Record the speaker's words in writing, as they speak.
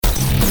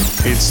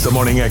It's the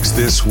Morning X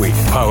This Week,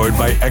 powered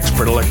by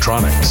Expert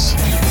Electronics.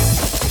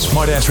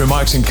 Smart-ass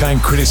remarks and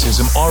kind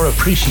criticism are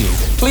appreciated.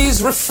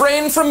 Please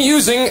refrain from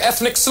using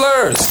ethnic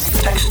slurs.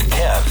 Text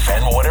Kev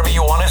and whatever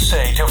you want to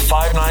say to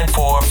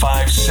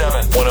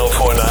 59457.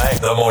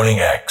 1049 The Morning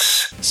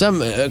X.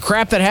 Some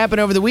crap that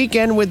happened over the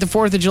weekend with the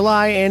 4th of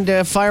July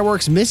and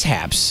fireworks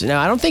mishaps. Now,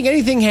 I don't think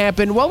anything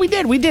happened. Well, we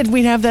did.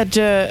 We have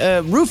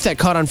that roof that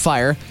caught on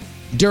fire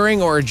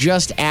during or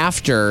just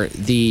after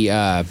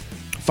the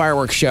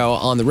fireworks show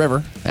on the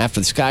river, after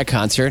the Sky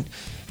concert.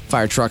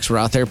 Fire trucks were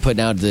out there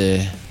putting out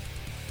the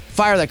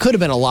fire that could have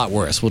been a lot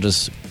worse. We'll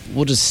just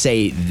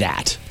say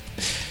that.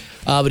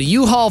 But a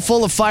U-Haul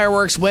full of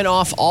fireworks went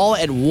off all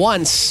at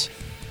once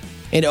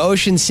in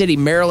Ocean City,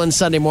 Maryland,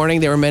 Sunday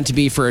morning. They were meant to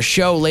be for a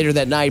show later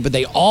that night, but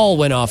they all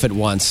went off at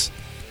once.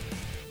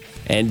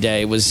 And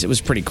it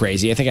was pretty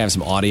crazy. I think I have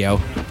some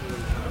audio.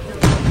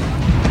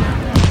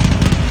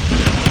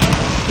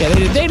 Yeah,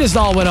 they just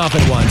all went off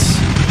at once.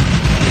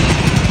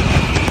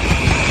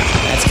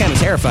 That's kind of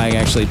terrifying,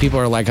 actually. People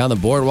are like on the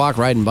boardwalk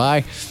riding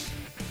by.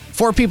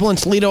 4 people in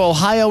Toledo,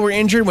 Ohio were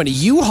injured when a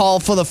U-Haul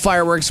full of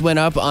fireworks went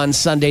up on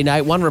Sunday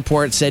night. One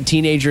report said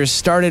teenagers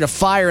started a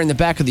fire in the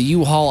back of the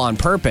U-Haul on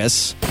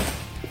purpose.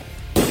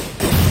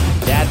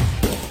 That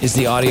is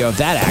the audio of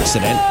that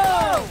accident.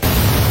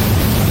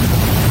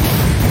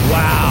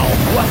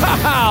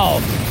 Wow.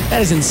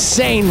 That is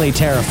insanely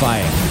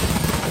terrifying.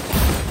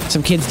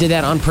 Some kids did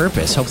that on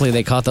purpose. Hopefully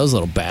they caught those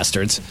little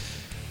bastards.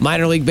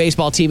 Minor League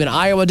Baseball team in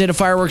Iowa did a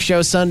fireworks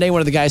show Sunday.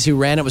 One of the guys who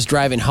ran it was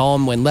driving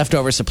home when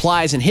leftover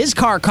supplies and his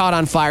car caught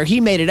on fire.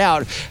 He made it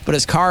out, but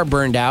his car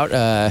burned up.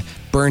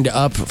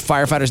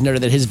 Firefighters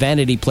noted that his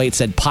vanity plate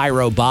said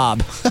Pyro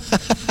Bob.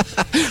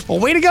 Well,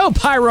 way to go,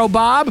 Pyro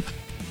Bob.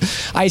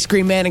 Ice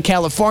Cream Man in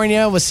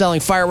California was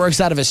selling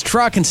fireworks out of his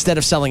truck instead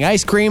of selling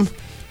ice cream.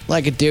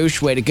 Like a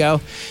douche, way to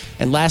go.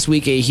 And last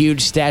week, a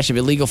huge stash of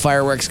illegal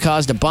fireworks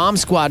caused a bomb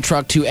squad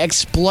truck to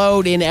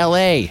explode in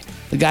L.A.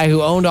 The guy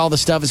who owned all the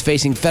stuff is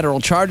facing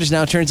federal charges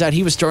now. Turns out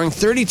he was storing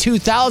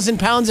 32,000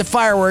 pounds of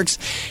fireworks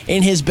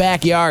in his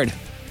backyard.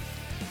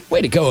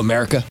 Way to go,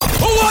 America.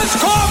 Who wants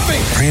coffee?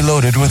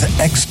 Preloaded with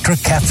extra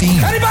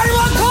caffeine. Anybody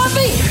want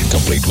coffee?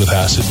 Complete with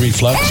acid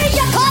reflux. Here's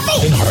your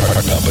coffee. And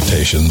heart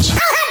palpitations.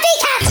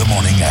 The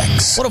Morning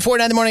X.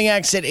 1049 The Morning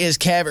X. It is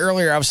Kev.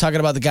 Earlier, I was talking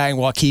about the guy in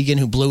Waukegan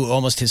who blew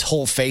almost his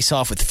whole face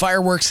off with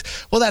fireworks.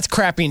 Well, that's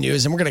crappy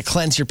news, and we're going to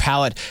cleanse your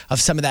palate of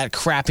some of that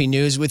crappy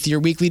news with your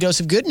weekly dose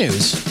of good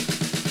news.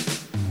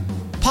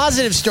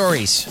 Positive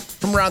stories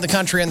from around the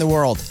country and the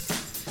world.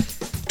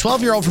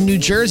 12-year-old from New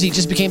Jersey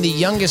just became the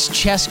youngest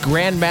chess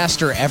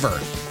grandmaster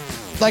ever.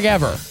 Like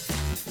ever.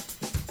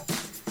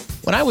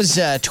 When I was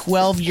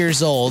 12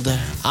 years old,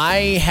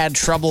 I had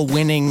trouble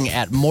winning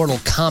at Mortal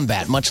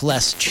Kombat, much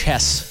less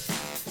chess.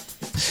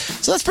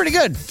 So that's pretty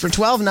good. For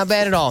 12, not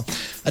bad at all.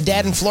 A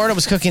dad in Florida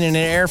was cooking in an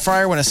air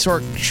fryer when a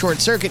short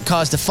circuit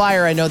caused a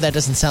fire. I know that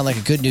doesn't sound like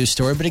a good news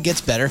story, but it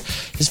gets better.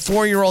 His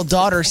 4-year-old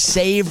daughter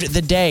saved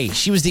the day.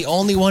 She was the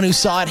only one who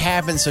saw it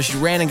happen, so she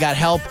ran and got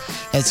help,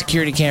 and a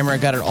security camera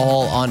got it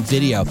all on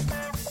video.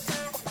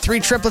 3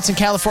 triplets in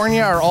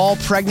California are all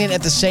pregnant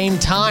at the same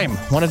time.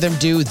 One of them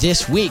due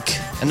this week,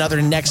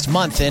 another next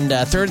month, and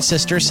a third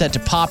sister set to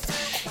pop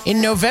in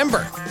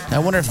November. I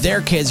wonder if their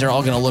kids are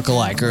all going to look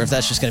alike or if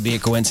that's just going to be a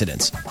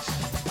coincidence.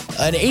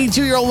 An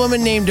 82-year-old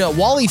woman named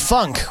Wally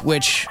Funk,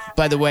 which,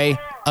 by the way,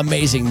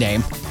 amazing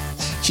name.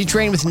 She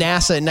trained with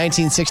NASA in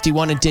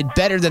 1961 and did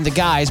better than the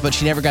guys, but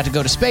she never got to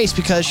go to space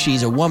because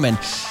she's a woman.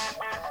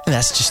 And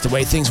that's just the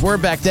way things were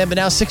back then. But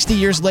now, 60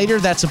 years later,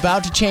 that's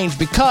about to change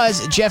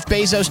because Jeff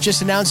Bezos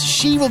just announced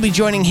she will be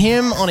joining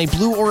him on a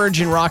Blue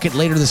Origin rocket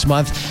later this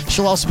month.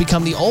 She'll also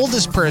become the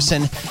oldest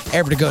person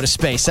ever to go to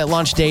space. That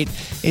launch date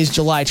is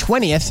July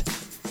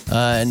 20th.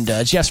 And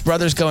Jeff's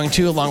brother's going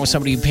too, along with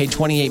somebody who paid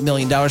 $28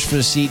 million for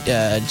the seat.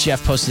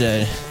 Jeff posted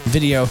a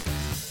video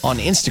on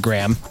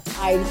Instagram.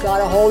 I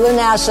got a hold of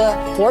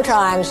NASA 4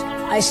 times.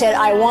 I said,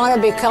 I want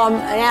to become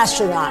an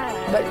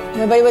astronaut, but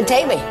nobody would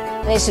take me.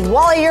 They said,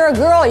 Wally, you're a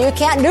girl. You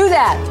can't do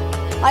that.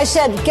 I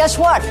said, guess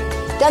what?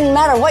 Doesn't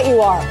matter what you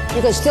are.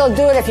 You can still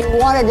do it if you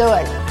want to do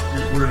it.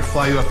 We're going to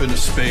fly you up into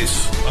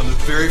space on the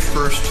very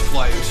first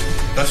flight.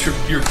 That's your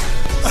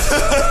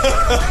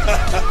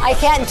I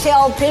can't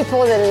tell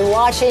people that are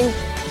watching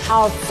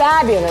how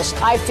fabulous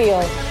I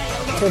feel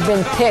to have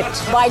been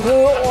picked by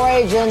Blue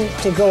Origin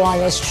to go on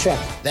this trip.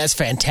 That's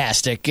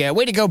fantastic.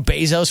 Way to go,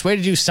 Bezos. Way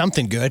to do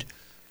something good.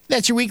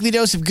 That's your weekly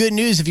dose of good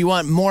news. If you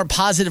want more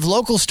positive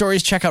local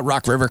stories, check out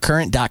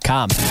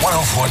rockrivercurrent.com.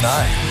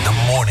 1049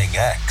 The Morning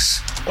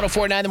X.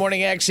 1049 The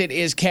Morning X. It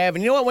is Kev.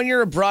 And you know what? When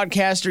you're a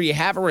broadcaster, you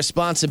have a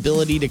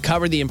responsibility to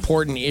cover the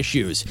important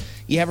issues.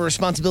 You have a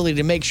responsibility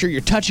to make sure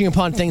you're touching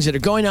upon things that are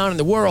going on in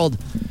the world.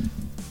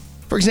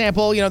 For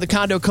example, the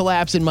condo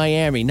collapse in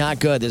Miami. Not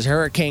good. There's a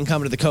hurricane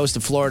coming to the coast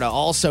of Florida.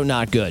 Also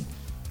not good.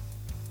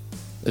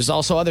 There's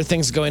also other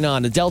things going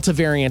on. The Delta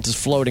variant is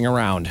floating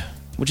around,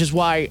 which is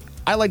why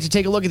I like to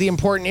take a look at the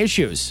important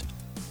issues.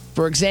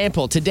 For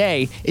example,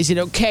 today, is it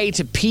okay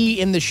to pee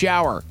in the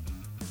shower?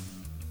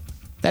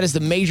 That is the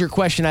major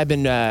question I've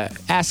been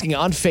asking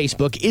on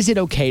Facebook. Is it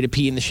okay to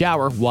pee in the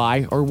shower?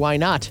 Why or why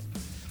not?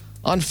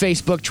 On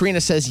Facebook, Trina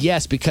says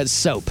yes, because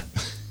soap.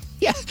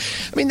 Yeah,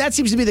 I mean, that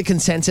seems to be the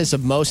consensus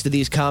of most of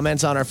these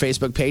comments on our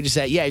Facebook page is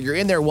that, yeah, you're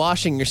in there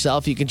washing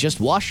yourself. You can just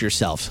wash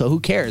yourself, so who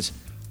cares?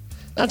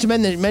 Not to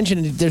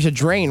mention there's a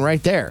drain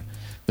right there,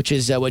 which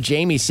is what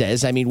Jamie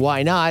says. I mean,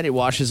 why not? It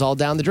washes all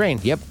down the drain.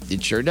 Yep,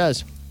 it sure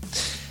does.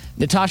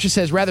 Natasha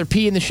says, rather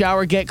pee in the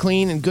shower, get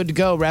clean, and good to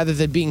go, rather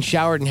than being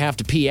showered and have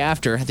to pee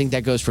after. I think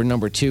that goes for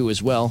number 2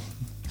 as well,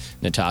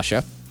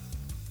 Natasha.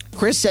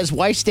 Chris says,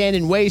 why stand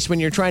and waste when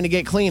you're trying to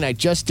get clean? I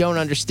just don't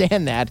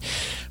understand that.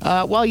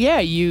 Well,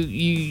 yeah,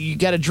 you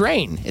got to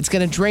drain. It's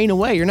going to drain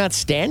away. You're not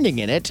standing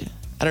in it.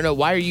 I don't know.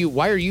 Why are you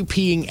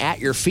peeing at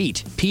your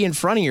feet? Pee in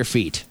front of your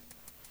feet.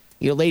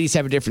 You know, ladies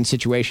have a different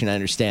situation. I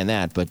understand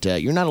that. But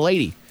you're not a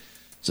lady.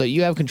 So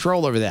you have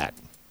control over that.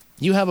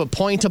 You have a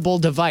pointable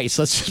device.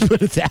 Let's just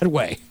put it that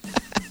way.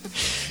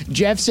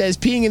 Jeff says,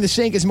 peeing in the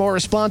sink is more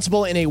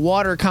responsible in a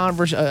water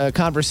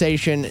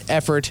conservation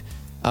effort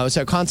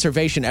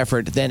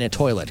than a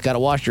toilet. Got to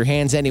wash your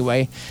hands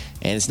anyway,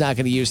 and it's not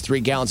going to use 3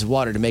 gallons of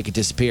water to make it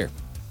disappear.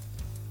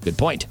 Good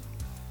point.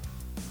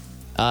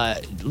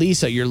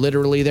 Lisa, you're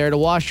literally there to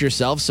wash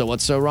yourself, so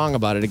what's so wrong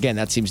about it? Again,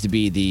 that seems to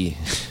be the...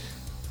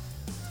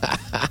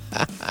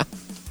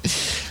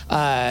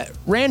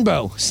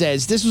 Rambo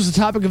says, this was a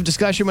topic of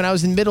discussion when I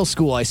was in middle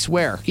school, I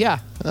swear. Yeah,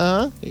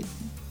 like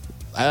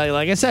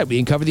I said, we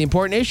can cover the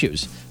important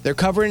issues. They're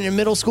covering it in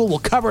middle school, we'll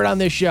cover it on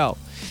this show.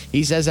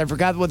 He says, I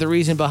forgot what the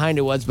reason behind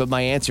it was, but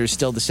my answer is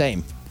still the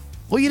same.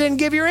 Well, you didn't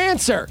give your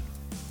answer.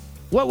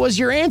 What was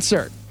your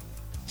answer?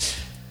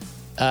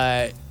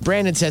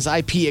 Brandon says,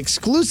 I pee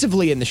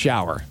exclusively in the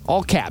shower.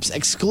 All caps,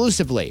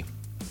 exclusively.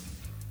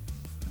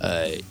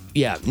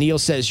 Yeah, Neil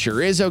says,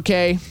 sure is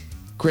okay.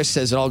 Chris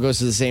says it all goes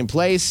to the same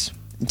place.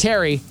 And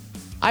Terry,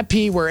 I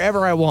pee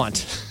wherever I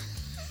want.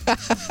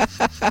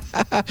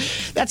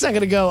 That's not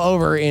going to go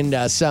over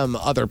in some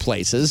other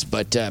places,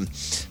 but, in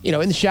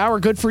the shower,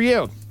 good for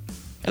you.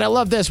 And I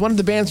love this. One of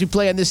the bands we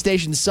play on this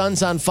station,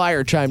 Sons on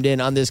Fire, chimed in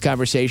on this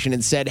conversation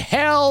and said,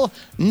 hell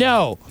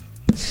no.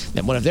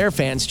 Then one of their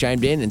fans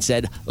chimed in and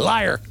said,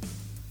 liar.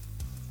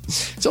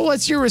 So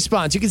what's your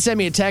response? You can send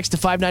me a text to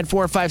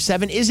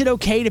 59457. Is it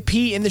okay to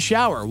pee in the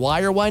shower?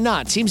 Why or why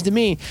not? Seems to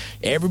me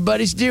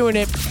everybody's doing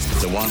it.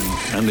 The one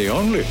and the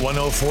only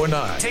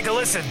 104.9. Take a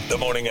listen. The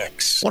Morning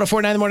X.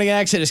 104.9 The Morning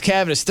X. It is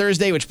Kev. It is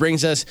Thursday, which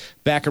brings us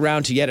back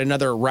around to yet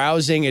another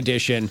rousing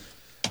edition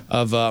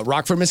of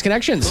Rockford Missed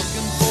Connections.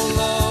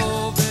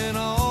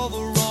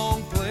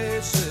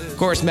 Of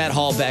course, Matt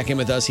Hall back in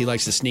with us. He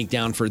likes to sneak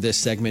down for this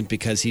segment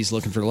because he's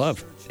looking for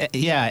love.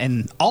 Yeah,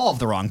 in all of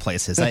the wrong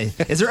places.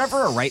 Is there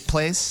ever a right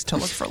place to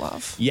look for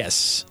love?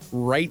 Yes,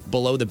 right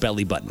below the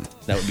belly button.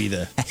 That would be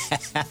the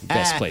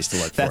best place to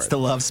look for That's it. the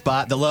love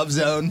spot, the love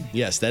zone.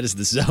 Yes, that is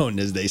the zone,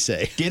 as they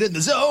say. Get in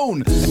the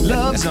zone.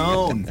 Love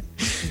zone.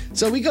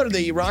 So we go to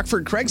the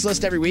Rockford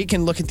Craigslist every week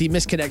and look at the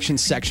Missed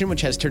Connections section,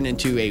 which has turned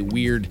into a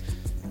weird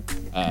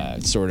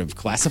sort of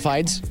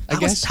classifieds, I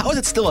guess. How is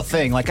it still a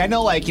thing? Like, I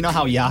know, you know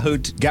how Yahoo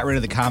got rid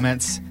of the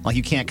comments? Like,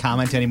 you can't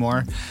comment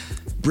anymore?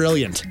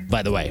 Brilliant,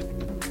 by the way.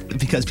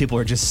 Because people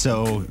are just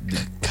so...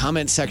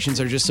 Comment sections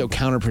are just so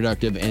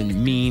counterproductive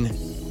and mean.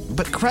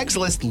 But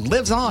Craigslist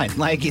lives on.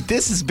 Like,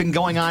 this has been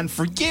going on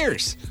for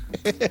years.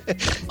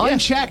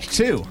 Unchecked,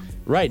 too.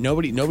 Right,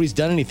 nobody's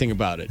done anything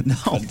about it. No.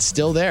 But it's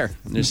still there.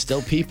 There's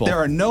still people. There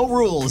are no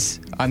rules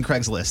on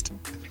Craigslist.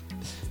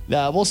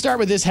 We'll start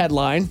with this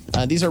headline.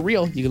 These are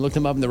real. You can look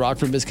them up in the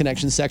Rockford Missed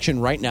Connections section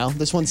right now.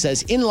 This one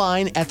says, in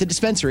line at the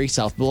dispensary,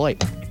 South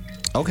Beloit.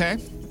 Okay.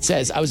 It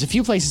says, I was a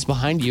few places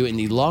behind you in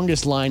the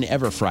longest line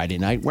ever Friday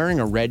night wearing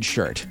a red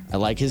shirt. I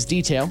like his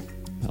detail.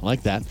 I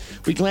like that.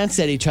 We glanced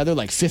at each other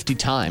like 50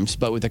 times,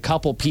 but with a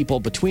couple people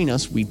between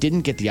us, we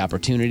didn't get the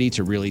opportunity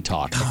to really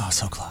talk. Oh,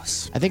 so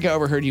close. I think I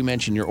overheard you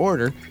mention your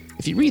order.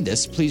 If you read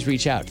this, please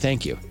reach out.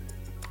 Thank you.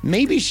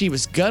 Maybe she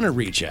was gonna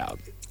reach out,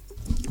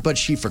 but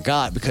she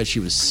forgot because she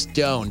was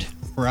stoned.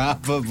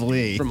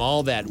 Probably. From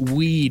all that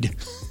weed.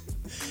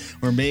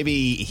 Or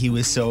maybe he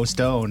was so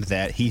stoned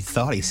that he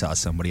thought he saw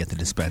somebody at the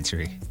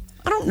dispensary.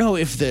 I don't know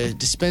if the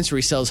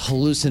dispensary sells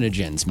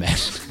hallucinogens, man.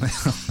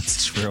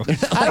 That's true.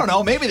 I don't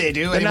know. Maybe they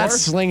do They're anymore. not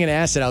slinging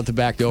acid out the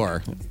back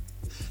door.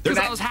 There's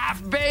those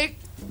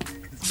half-baked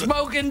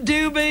smoking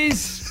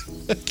doobies.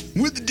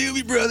 With the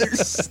Doobie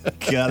Brothers.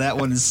 God, that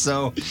one is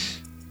so...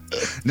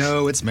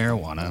 No, it's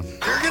marijuana.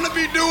 You're going to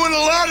be doing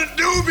a lot of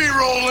doobie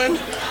rolling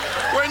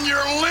when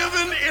you're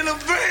living in a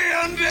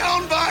van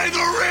down by the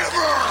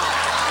river.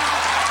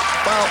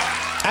 Well,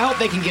 I hope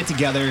they can get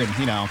together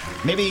and,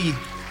 maybe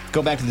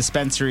go back to the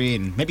dispensary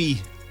and maybe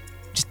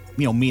just,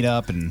 meet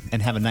up and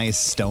have a nice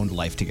stoned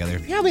life together.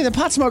 Yeah, I mean, the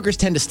pot smokers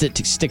tend to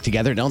stick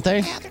together, don't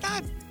they? Yeah, they're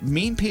not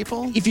mean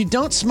people. If you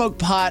don't smoke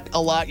pot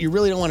a lot, you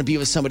really don't want to be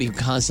with somebody who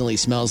constantly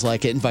smells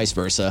like it and vice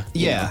versa.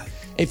 Yeah.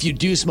 If you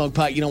do smoke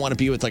pot, you don't want to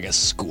be with like a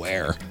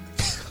square.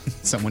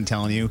 Someone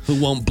telling you.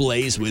 Who won't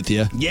blaze with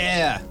you.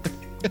 Yeah.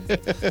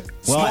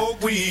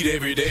 Smoke weed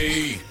every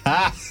day.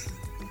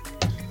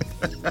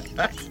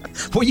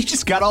 Well, you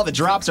just got all the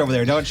drops over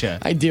there, don't you?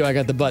 I do. I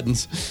got the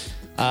buttons.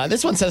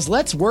 This one says,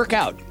 let's work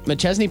out,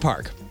 McChesney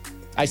Park.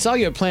 I saw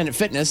you at Planet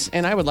Fitness,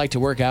 and I would like to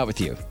work out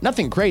with you.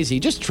 Nothing crazy,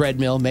 just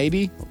treadmill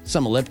maybe,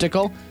 some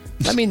elliptical.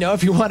 Let me know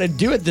if you want to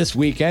do it this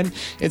weekend.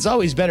 It's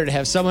always better to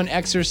have someone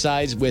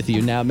exercise with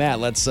you. Now, Matt,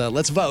 let's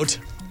vote.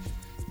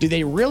 Do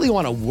they really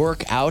want to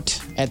work out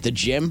at the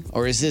gym,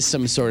 or is this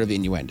some sort of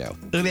innuendo?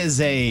 It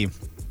is a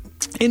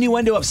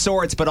innuendo of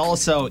sorts, but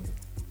also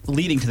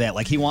leading to that.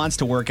 Like, he wants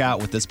to work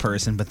out with this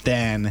person, but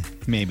then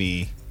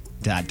maybe ...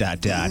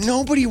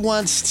 Nobody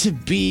wants to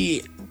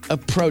be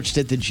approached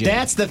at the gym.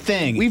 That's the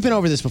thing. We've been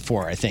over this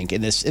before, I think,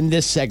 in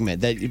this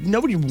segment, that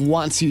nobody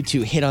wants you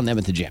to hit on them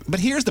at the gym.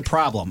 But here's the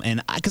problem,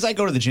 and because I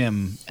go to the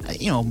gym,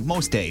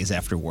 most days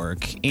after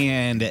work,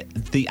 and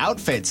the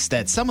outfits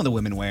that some of the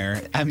women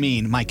wear, I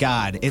mean, my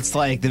God, it's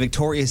like the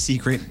Victoria's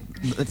Secret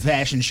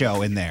fashion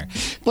show in there.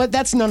 But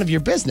that's none of your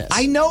business.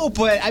 I know,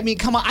 but I mean,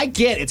 come on, I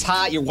get it's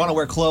hot. You want to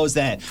wear clothes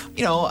that,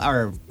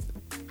 are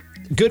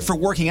good for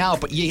working out,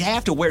 but you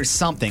have to wear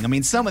something. I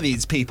mean, some of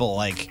these people,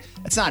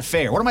 it's not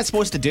fair. What am I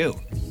supposed to do?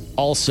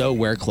 Also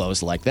wear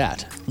clothes like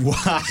that.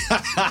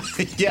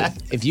 Yeah.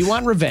 If you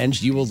want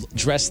revenge, you will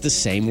dress the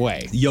same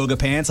way. Yoga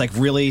pants,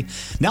 really.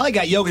 Now they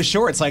got yoga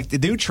shorts. The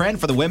new trend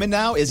for the women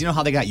now is,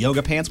 how they got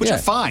yoga pants, which are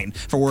fine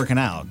for working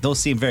out. Those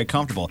seem very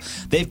comfortable.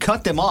 They've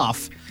cut them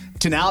off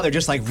to now they're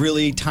just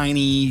really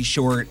tiny,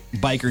 short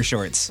biker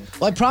shorts.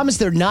 Well, I promise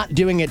they're not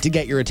doing it to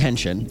get your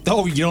attention.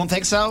 Oh, you don't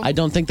think so? I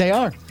don't think they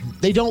are.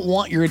 They don't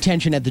want your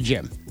attention at the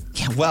gym.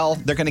 Yeah, well,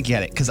 they're going to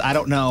get it because I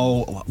don't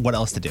know what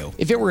else to do.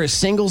 If it were a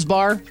singles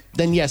bar,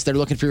 then yes, they're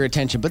looking for your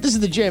attention. But this is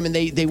the gym, and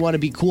they want to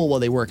be cool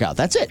while they work out.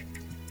 That's it.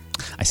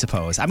 I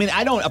suppose. I mean,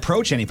 I don't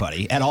approach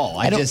anybody at all.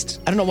 I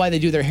don't know why they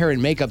do their hair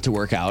and makeup to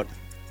work out.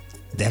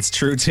 That's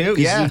true, too.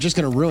 Yeah. You're just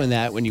going to ruin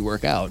that when you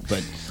work out.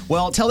 But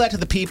well, tell that to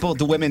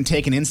the women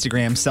taking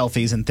Instagram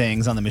selfies and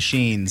things on the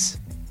machines.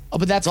 Oh,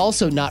 but that's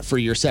also not for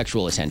your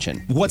sexual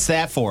attention. What's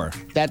that for?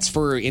 That's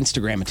for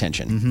Instagram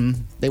attention. Mm-hmm.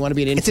 They want to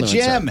be an influencer. It's a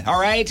gym, all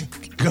right?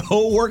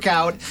 Go work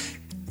out.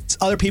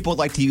 Other people would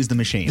like to use the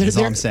machine, is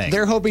all I'm saying.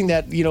 They're hoping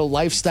that,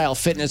 Lifestyle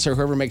Fitness or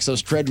whoever makes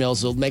those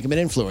treadmills will make them an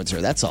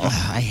influencer. That's all.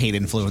 I hate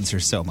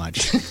influencers so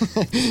much.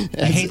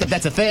 I hate that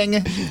that's a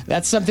thing.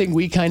 That's something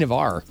we kind of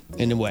are,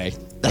 in a way.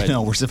 I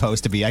know we're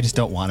supposed to be. I just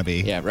don't want to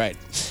be. Yeah, right.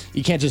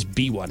 You can't just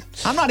be one.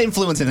 I'm not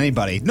influencing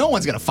anybody. No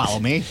one's going to follow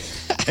me.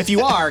 If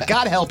you are,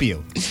 God help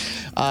you.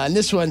 And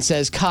this one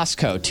says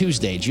Costco,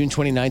 Tuesday, June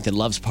 29th in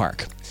Loves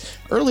Park.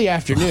 Early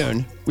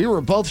afternoon, we were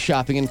both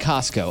shopping in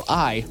Costco.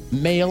 I,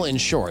 male in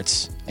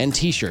shorts and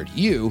t-shirt.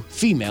 You,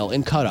 female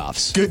in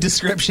cutoffs. Good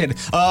description.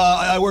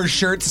 I wear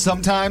shirts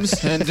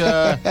sometimes, and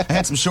I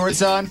had some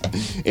shorts on.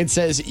 It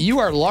says, you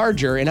are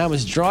larger, and I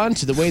was drawn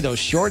to the way those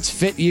shorts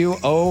fit you.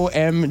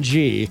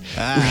 OMG.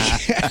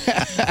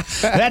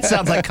 That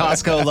sounds like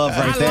Costco love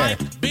right there. I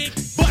like big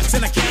butts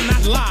and I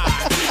cannot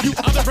lie. You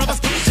other brothers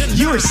can't deny.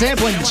 You were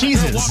sampling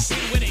cheeses.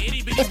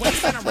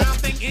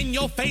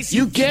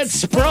 You get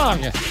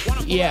sprung.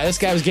 Yeah, this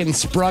guy was getting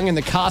sprung in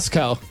the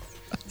Costco.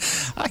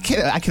 I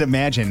can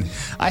imagine.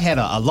 I had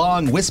a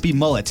long, wispy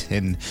mullet,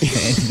 and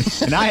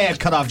I had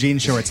cut-off jean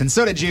shorts, and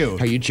so did you.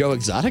 Are you Joe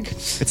Exotic?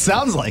 It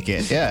sounds like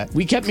it, yeah.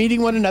 We kept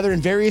meeting one another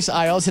in various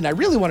aisles, and I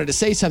really wanted to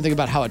say something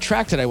about how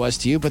attracted I was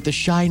to you, but the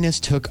shyness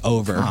took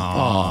over.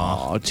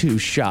 Oh, too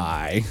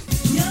shy.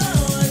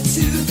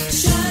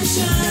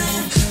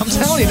 I'm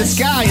telling you, this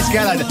guy has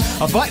got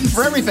a button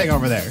for everything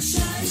over there.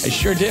 I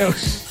sure do.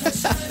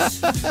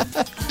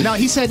 No,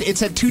 it said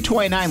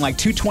 2:29, like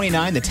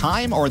 2:29 the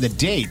time or the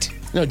date?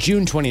 No,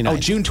 June 29th. Oh,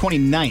 June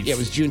 29th. Yeah, it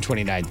was June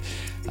 29th.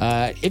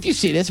 If you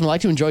see this and would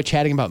like to enjoy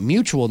chatting about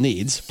mutual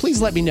needs,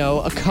 please let me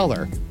know a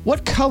color.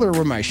 What color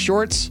were my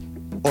shorts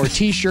or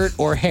t-shirt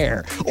or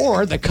hair?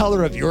 Or the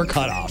color of your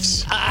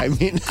cutoffs? I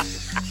mean...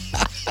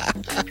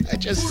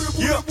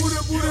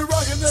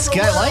 This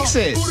guy likes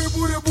it.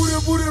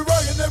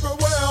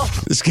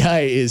 This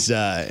guy is,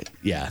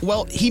 yeah.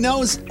 Well, he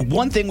knows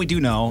one thing we do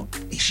know.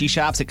 She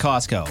shops at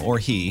Costco, or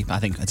he. I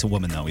think it's a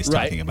woman, though, he's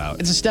talking about.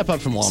 It's a step up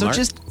from Walmart. So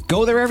just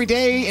go there every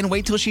day and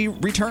wait till she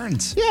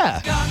returns.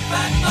 Yeah.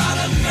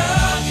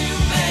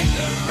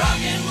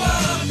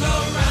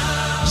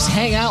 Just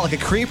hang out like a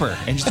creeper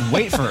and just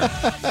wait for her.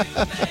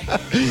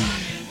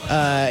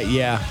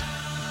 Yeah.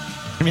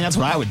 I mean, that's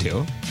what I would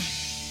do.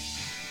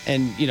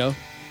 And,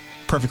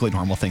 perfectly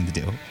normal thing to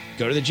do.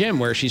 Go to the gym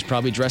where she's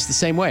probably dressed the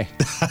same way.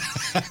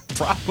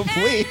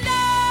 Probably.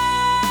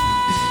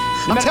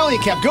 I'm telling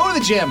you, Cap, go to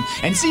the gym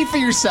and see for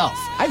yourself.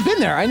 I've been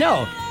there, I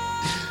know.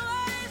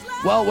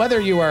 Well, whether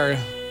you are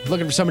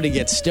looking for somebody to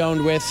get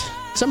stoned with,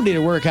 somebody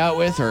to work out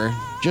with, or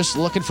just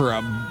looking for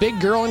a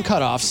big girl in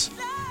cutoffs,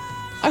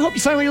 I hope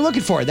you find what you're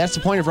looking for. That's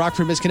the point of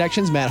Rockford Missed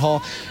Connections. Matt Hall,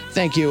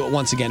 thank you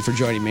once again for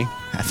joining me.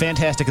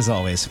 Fantastic as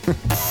always.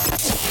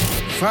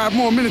 5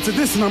 more minutes of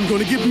this and I'm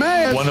going to get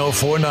mad.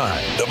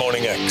 104.9 The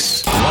Morning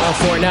X.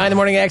 104.9 The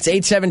Morning X,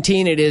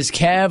 8:17. It is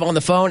Kev on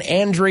the phone.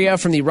 Andrea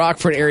from the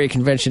Rockford Area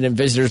Convention and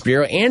Visitors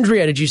Bureau.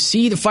 Andrea, did you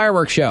see the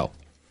fireworks show?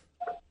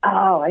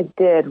 Oh, I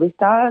did. We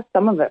saw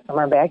some of it from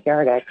our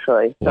backyard,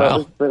 actually. So Wow. It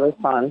was really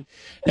fun.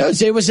 No,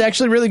 it was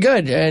actually really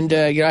good. And,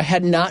 I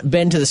had not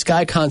been to the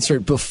Sky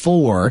concert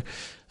before.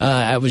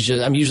 I'm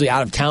usually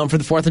out of town for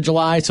the 4th of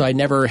July, so I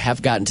never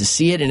have gotten to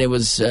see it, and it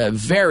was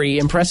very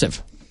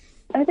impressive.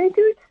 They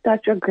do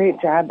such a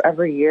great job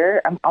every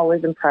year. I'm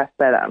always impressed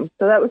by them.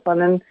 So that was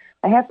fun. And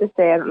I have to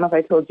say, I don't know if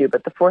I told you,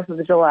 but the 4th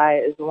of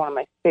July is one of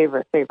my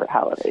favorite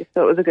holidays.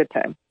 So it was a good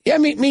time. Yeah,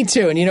 me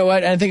too. And you know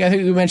what? I think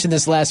we mentioned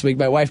this last week.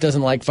 My wife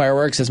doesn't like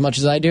fireworks as much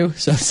as I do,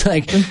 so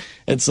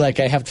it's like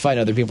I have to find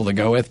other people to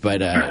go with.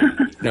 But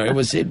it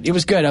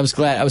was good. I was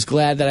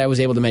glad that I was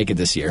able to make it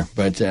this year.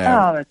 But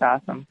oh, that's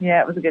awesome.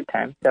 Yeah, it was a good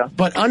time. So,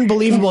 but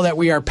unbelievable that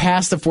we are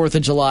past the 4th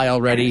of July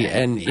already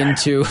and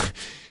into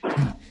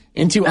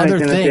other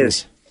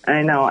things.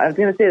 I know. I was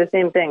going to say the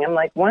same thing. I'm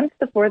like, once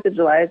the 4th of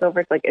July is over,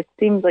 it's like it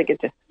seems like it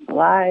just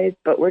flies,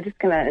 but we're just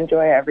going to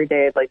enjoy every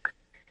day like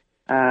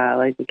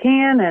we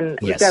can. And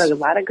Yes. We've got a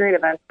lot of great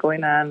events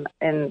going on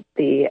in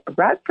the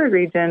Rockford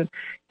region,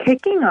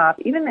 kicking off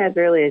even as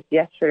early as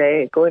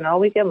yesterday, going all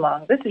weekend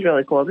long. This is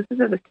really cool. This is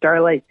at the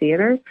Starlight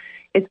Theater.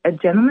 It's A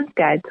Gentleman's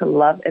Guide to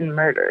Love and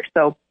Murder.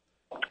 So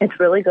it's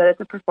really good.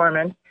 It's a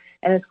performance.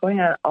 And it's going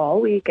on all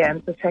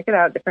weekend, so check it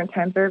out. Different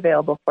times are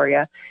available for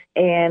you.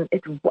 And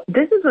this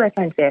is what I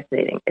find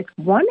fascinating. It's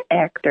one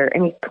actor,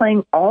 and he's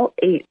playing all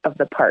 8 of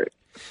the parts.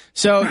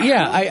 So,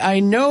 yeah,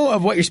 I know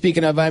of what you're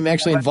speaking of. I'm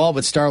actually involved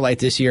with Starlight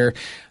this year.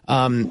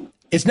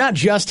 It's not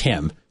just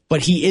him, but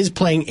he is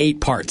playing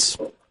 8 parts,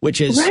 which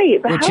is... Right,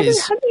 but how do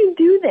you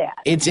do that?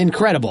 It's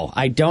incredible.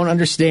 I don't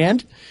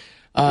understand.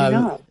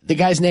 The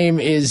guy's name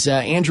is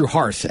Andrew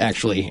Harth,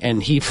 actually,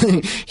 and he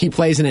he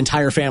plays an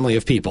entire family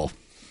of people.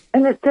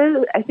 And it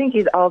says, I think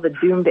he's all the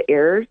doomed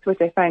heirs, which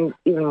I find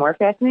even more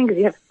fascinating because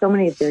you have so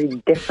many very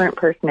different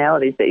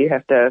personalities that you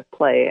have to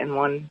play in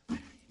one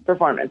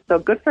performance. So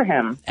good for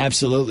him.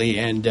 Absolutely.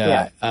 And,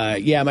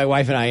 my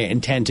wife and I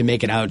intend to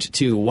make it out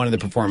to one of the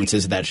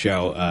performances of that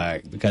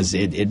show because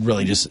it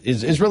really just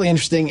is really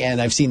interesting. And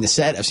I've seen the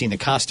set, I've seen the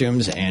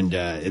costumes, and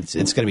it's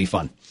going to be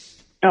fun.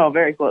 Oh,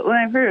 very cool. Well,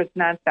 I've heard it's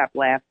nonstop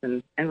laughs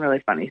and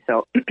really funny.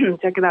 So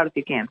check it out if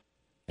you can.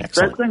 Excellent.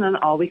 So that's going on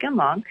all weekend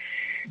long.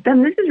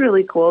 Then this is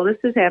really cool. This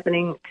is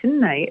happening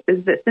tonight. This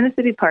is the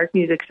Cinecity Park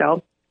Music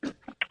Show.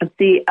 It's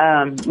the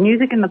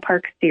Music in the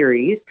Park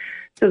series.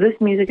 So this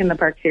Music in the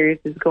Park series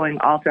is going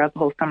all throughout the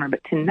whole summer.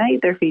 But tonight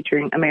they're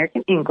featuring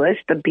American English,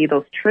 the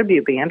Beatles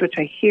tribute band, which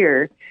I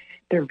hear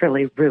they're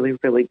really, really,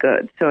 really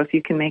good. So if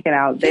you can make it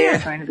out, they are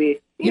going to be...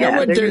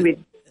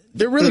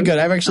 They're really good.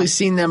 I've actually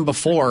seen them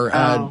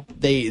before.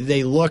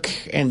 They look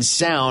and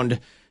sound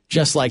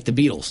just like the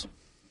Beatles.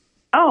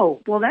 Oh,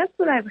 well, that's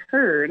what I've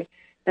heard,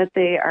 that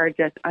they are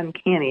just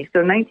uncanny. So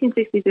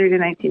 1963 to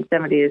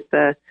 1970 is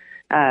the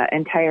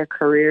entire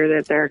career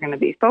that they're going to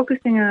be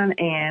focusing on,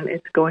 and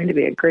it's going to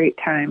be a great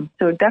time.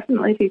 So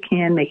definitely, if you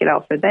can, make it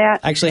out for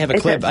that. I actually have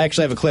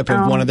a clip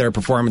of one of their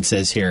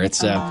performances here.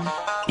 It's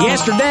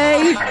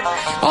yesterday,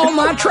 all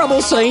my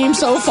troubles seem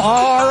so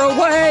far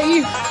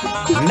away.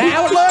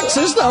 Now it looks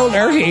as though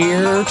they're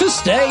here to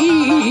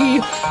stay.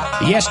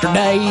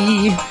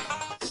 Yesterday,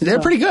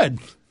 they're pretty good.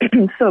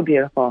 So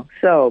beautiful,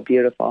 so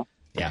beautiful.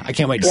 Yeah, I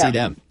can't wait to see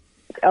them.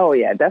 Oh,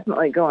 yeah,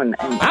 definitely going.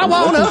 I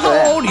want to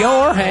hold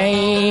your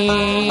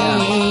hand.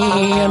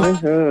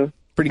 Mm-hmm.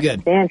 Pretty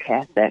good.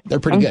 Fantastic. They're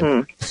pretty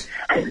good.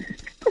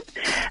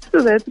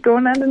 So that's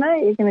going on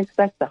tonight. You can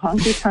expect the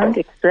honky-tonk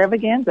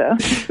extravaganza.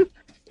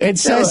 It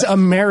says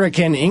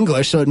American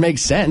English, so it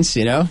makes sense,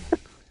 you know?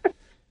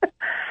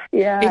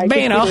 Yeah. It's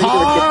been a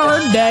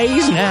hard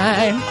day's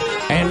night,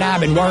 and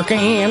I've been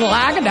working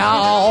like a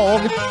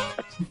dog.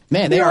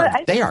 Man, they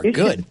are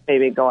good.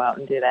 Maybe go out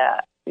and do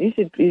that. You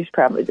should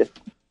probably just,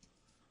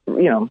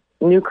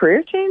 new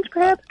career change,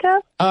 perhaps,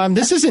 Kev?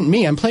 This isn't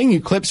me. I'm playing you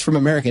clips from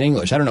American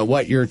English. I don't know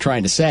what you're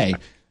trying to say.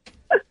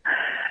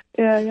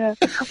 Yeah.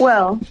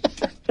 Well,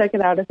 check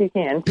it out if you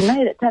can.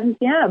 Tonight at 7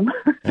 p.m.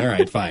 All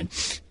right, fine.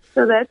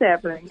 So that's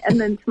happening. And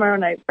then tomorrow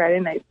night, Friday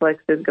Night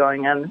Flicks is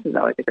going on. This is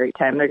always a great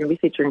time. They're going to be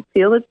featuring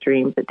Field of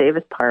Dreams at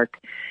Davis Park,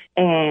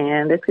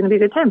 and it's going to be a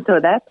good time. So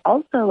that's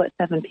also at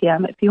 7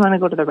 p.m. If you want to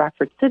go to the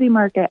Rockford City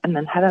Market and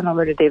then head on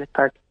over to Davis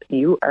Park,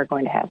 you are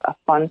going to have a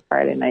fun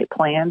Friday night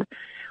planned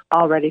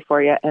all ready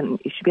for you, and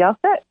you should be all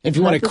set. If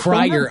you want to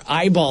cry your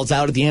eyeballs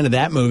out at the end of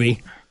that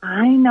movie.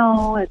 I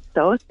know, it's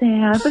so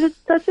sad, but it's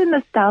such a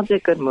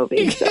nostalgic good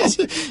movie.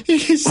 He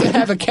used to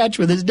have a catch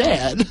with his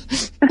dad.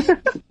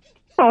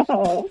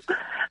 Oh,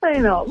 I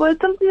know. Well, it's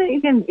something that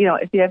you can,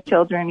 if you have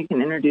children, you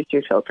can introduce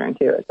your children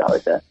to. It's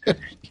always a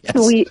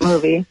sweet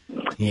movie.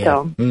 Yeah.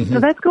 So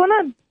that's going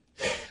on.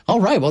 All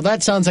right. Well,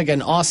 that sounds like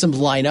an awesome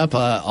lineup.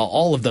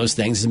 All of those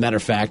things, as a matter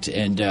of fact.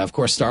 And, of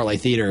course,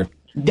 Starlight Theater.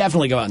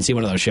 Definitely go out and see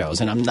one of those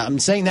shows. And I'm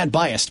saying that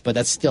biased, but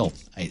it's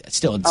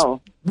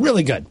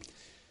really good.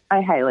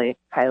 I highly,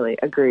 highly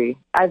agree.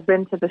 I've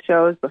been to the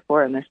shows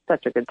before, and they're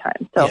such a good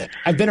time. So yeah,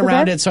 I've been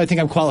around it, so I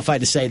think I'm qualified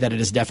to say that it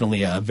is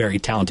definitely a very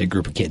talented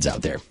group of kids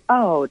out there.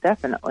 Oh,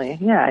 definitely.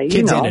 Yeah.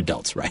 Kids and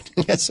adults, right?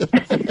 Yes.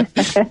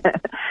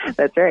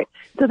 That's right.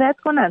 So that's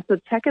going on. So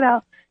check it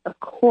out. of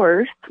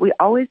course, we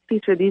always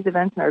feature these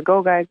events in our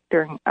Go Guide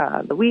during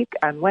the week.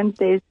 On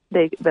Wednesdays,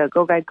 the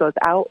Go Guide goes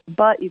out,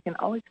 but you can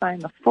always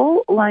find the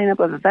full lineup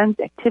of events,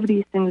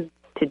 activities, things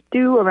to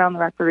do around the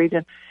Rockford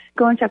region.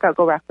 Go and check out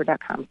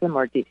GoRockford.com for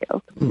more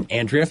details.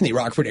 Andrea from the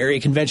Rockford Area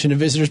Convention and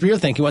Visitors Bureau,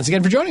 thank you once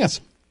again for joining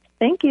us.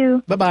 Thank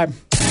you. Bye-bye.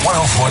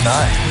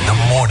 1049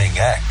 The Morning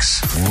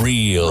X.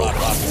 Real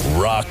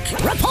Rock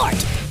Report.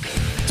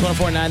 It's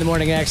 1049 The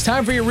Morning X.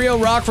 Time for your Real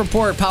Rock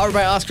Report, powered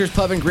by Oscar's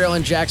Pub and Grill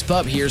and Jack's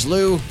Pub. Here's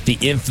Lou. The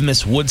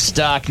infamous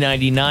Woodstock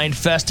 99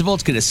 Festival.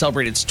 It's going to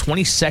celebrate its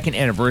 22nd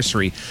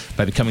anniversary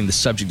by becoming the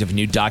subject of a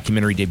new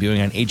documentary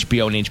debuting on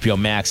HBO and HBO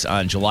Max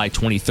on July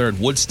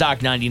 23rd.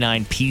 Woodstock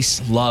 99,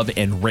 Peace, Love,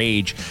 and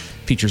Rage.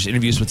 Features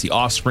interviews with The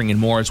Offspring and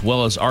more, as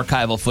well as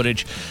archival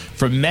footage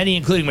from many,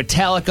 including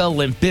Metallica,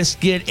 Limp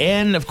Bizkit,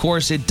 and, of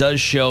course, it does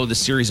show the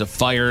series of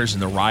fires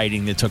and the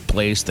rioting that took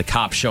place, the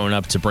cops showing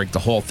up to break the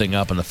whole thing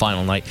up on the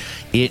final night.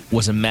 It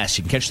was a mess.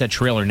 You can catch that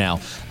trailer now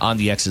on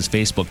the X's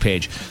Facebook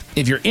page.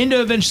 If you're into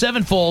Avenged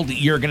Sevenfold,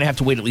 you're going to have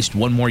to wait at least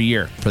one more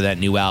year for that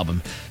new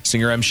album.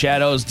 Singer M.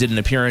 Shadows did an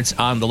appearance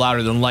on the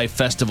Louder Than Life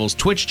Festival's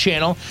Twitch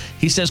channel.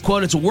 He says,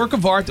 quote, "It's a work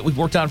of art that we've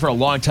worked on for a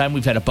long time.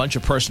 We've had a bunch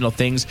of personal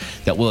things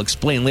that we'll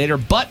explain later,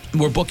 but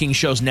we're booking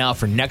shows now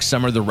for next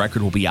summer. The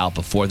record will be out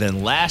before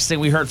then." Last thing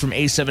we heard from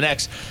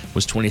A7X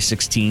was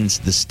 2016's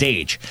The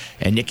Stage.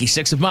 And Nikki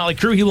Sixx of Motley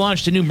Crue, he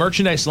launched a new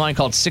merchandise line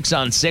called 6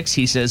 on 6.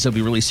 He says he'll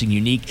be releasing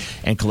unique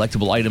and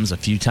collectible items a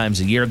few times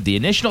a year. The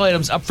initial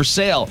items up for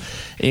sale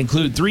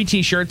include 3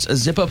 t-shirts, a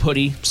zip-up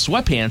hoodie,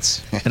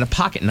 sweatpants, and a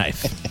pocket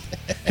knife.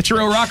 It's your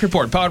Real Rock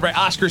Report, powered by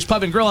Oscar's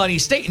Pub and Grill on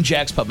East State and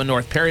Jack's Pub in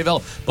North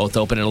Perryville. Both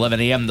open at 11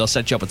 a.m. They'll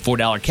set you up with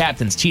 $4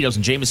 Captains, Tito's,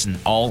 and Jameson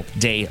all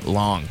day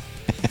long.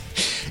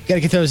 Got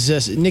to get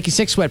those Nikki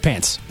Sixx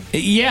sweatpants.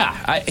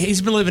 Yeah,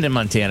 he's been living in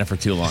Montana for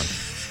too long.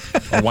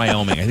 Or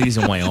Wyoming. I think he's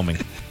in Wyoming.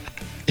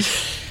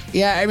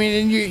 Yeah, I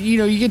mean, and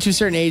you get to a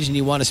certain age and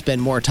you want to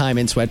spend more time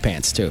in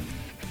sweatpants, too.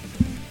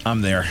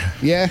 I'm there.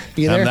 Yeah,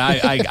 you there?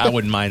 I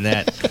wouldn't mind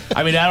that.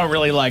 I mean, I don't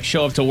really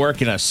show up to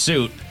work in a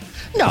suit,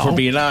 if we're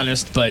being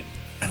honest, but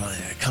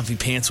comfy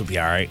pants would be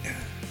all right.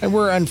 And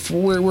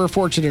we're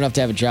fortunate enough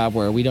to have a job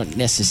where we don't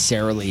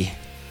necessarily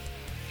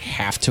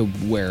have to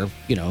wear,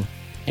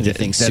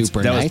 anything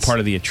super nice. That was part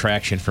of the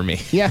attraction for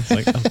me. Yeah.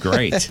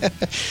 Great. I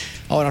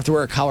don't have to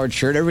wear a collared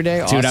shirt every day?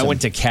 Dude, awesome. I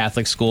went to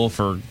Catholic school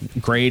for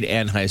grade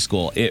and high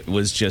school. It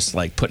was just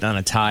like putting on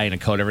a tie and a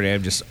coat every day.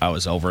 I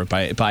was over it.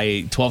 By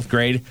 12th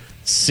grade,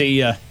 see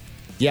ya.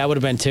 Yeah, I would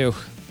have been too.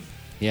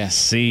 Yeah.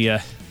 See ya.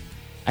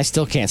 I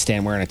still can't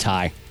stand wearing a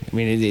tie. I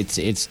mean,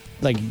 it's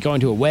like going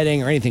to a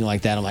wedding or anything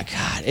like that. I'm like,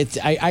 God,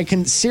 I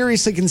can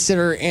seriously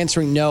consider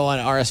answering no on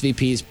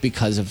RSVPs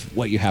because of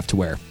what you have to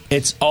wear.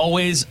 It's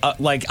always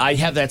I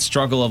have that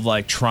struggle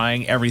of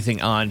trying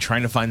everything on,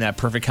 trying to find that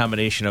perfect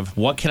combination of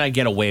what can I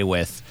get away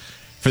with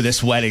for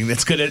this wedding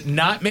that's going to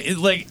not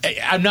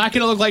I'm not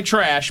going to look like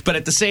trash, but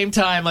at the same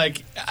time,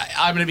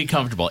 I'm going to be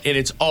comfortable. And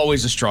it's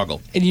always a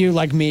struggle. And you,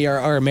 like me,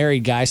 are a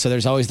married guy, so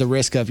there's always the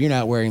risk of you're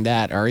not wearing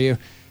that, are you?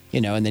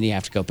 And then you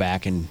have to go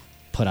back and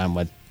put on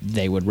what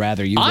they would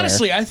rather you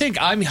Honestly, wear. I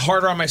think I'm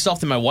harder on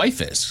myself than my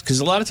wife is. Because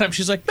a lot of times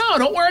she's like, no,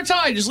 don't wear a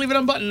tie. Just leave it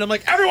unbuttoned. I'm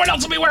like, everyone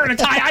else will be wearing a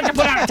tie. I can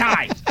put on a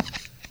tie.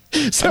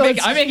 So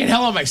I make it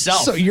hell on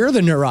myself. So you're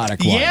the neurotic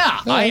one. Yeah.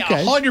 Oh,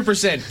 okay.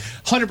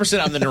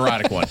 100% I'm the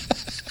neurotic one.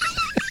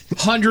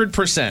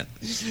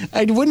 100%.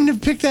 I wouldn't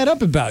have picked that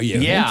up about you.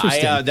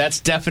 Yeah, that's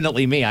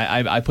definitely me.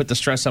 I put the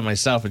stress on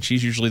myself, and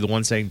she's usually the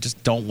one saying,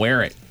 just don't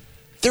wear it.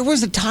 There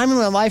was a time in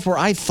my life where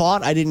I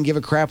thought I didn't give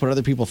a crap what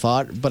other people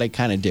thought, but I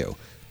kind of do.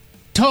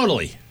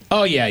 Totally.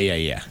 Oh, yeah.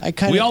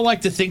 We all like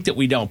to think that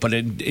we don't, but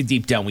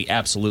deep down, we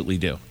absolutely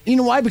do. You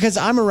know why? Because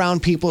I'm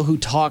around people who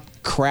talk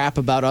crap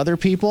about other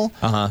people.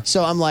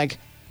 So I'm like,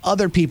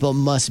 other people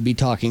must be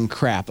talking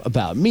crap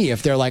about me.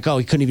 If they're like, oh,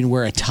 he couldn't even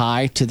wear a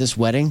tie to this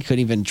wedding, couldn't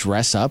even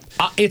dress up.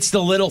 It's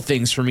the little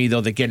things for me,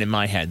 though, that get in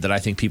my head that I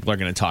think people are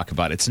going to talk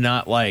about. It's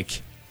not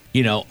like...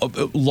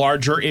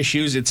 larger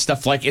issues. It's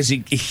stuff like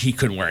he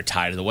couldn't wear a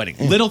tie to the wedding.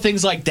 Little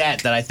things like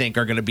that I think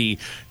are going to be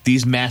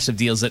these massive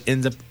deals that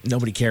end up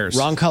nobody cares.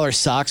 Wrong color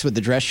socks with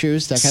the dress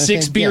shoes, that kind of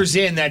thing. 6 beers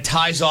in, that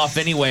tie's off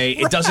anyway.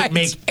 It doesn't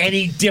make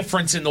any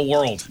difference in the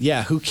world.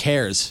 Yeah, who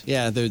cares?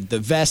 Yeah, the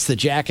vest, the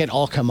jacket,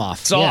 all come off.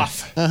 It's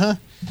off.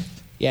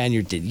 Yeah, and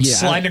you're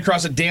sliding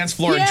across a dance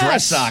floor in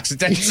dress socks.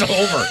 It's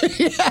over.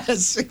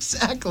 Yes,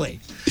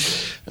 exactly.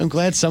 I'm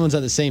glad someone's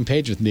on the same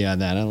page with me on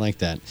that. I like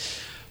that.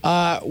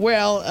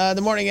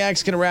 The Morning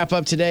Act's going to wrap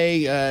up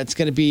today. It's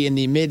going to be in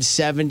the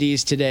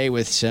mid-70s today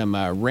with some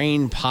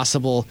rain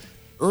possible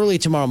early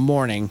tomorrow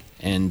morning.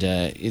 And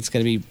it's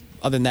going to be,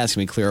 other than that, it's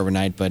going to be clear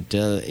overnight, but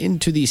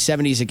into the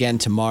 70s again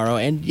tomorrow.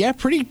 And,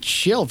 pretty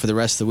chill for the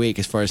rest of the week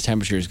as far as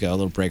temperatures go. A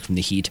little break from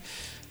the heat.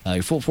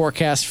 Your full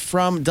forecast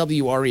from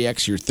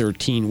WREX, your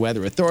 13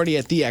 weather authority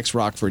at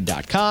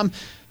thexrockford.com.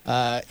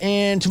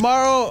 And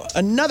tomorrow,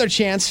 another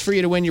chance for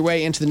you to win your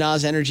way into the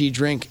NOS Energy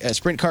Drink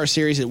Sprint Car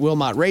Series at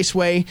Wilmot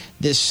Raceway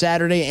this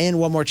Saturday, and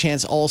one more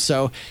chance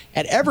also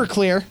at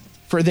Everclear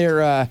for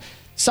their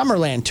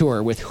Summerland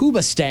Tour with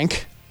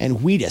Hoobastank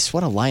and Wheatus.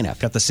 What a lineup.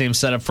 Got the same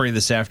setup for you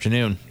this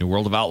afternoon. Your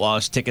World of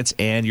Outlaws tickets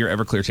and your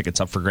Everclear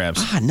tickets up for grabs.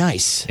 Ah,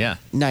 nice. Yeah.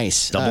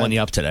 Nice. Doubling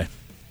you up today.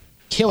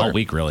 Killer. All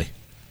week, really.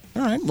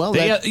 All right, well,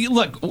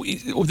 Look,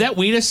 that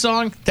Wheatus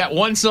song, that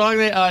one song,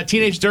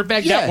 Teenage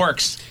Dirtbag, that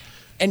works.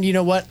 And you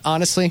know what?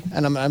 Honestly,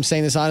 and I'm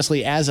saying this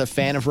honestly, as a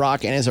fan of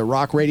rock and as a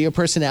rock radio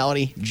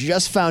personality,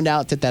 just found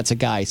out that that's a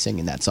guy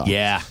singing that song.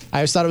 Yeah. I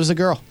always thought it was a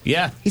girl.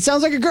 Yeah. He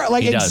sounds like a girl,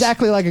 like He does.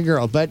 exactly like a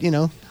girl. But,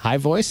 high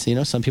voice.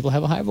 Some people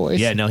have a high voice.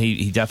 Yeah, no,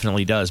 he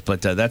definitely does.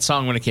 But that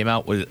song, when it came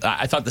out,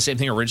 I thought the same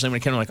thing originally when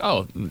it came out. Like,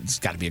 oh, it's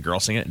got to be a girl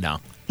singing it.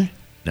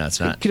 No,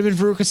 it's not. Could have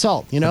been Veruca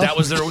Salt, But that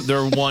was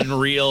their one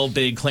real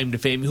big claim to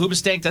fame.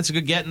 Hoobastank, that's a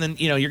good get. And then,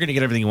 you're going to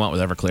get everything you want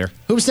with Everclear.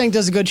 Hoobastank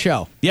does a good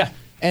show. Yeah.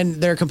 And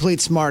they're complete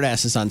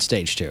smartasses on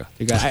stage, too.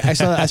 I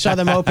saw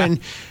them open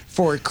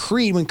for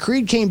Creed. When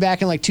Creed came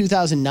back in like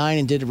 2009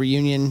 and did a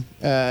reunion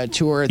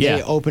tour,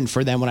 they opened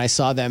for them when I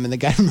saw them. And the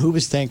guy from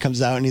Hoobastank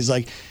comes out and he's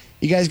like,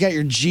 you guys got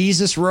your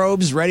Jesus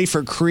robes ready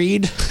for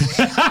Creed?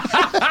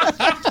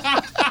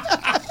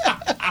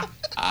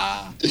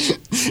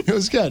 It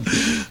was good.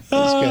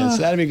 So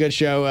that'll be a good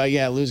show.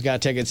 Lou's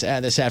got tickets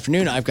this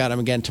afternoon. I've got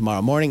them again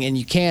tomorrow morning. And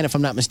you can, if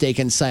I'm not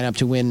mistaken, sign up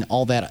to win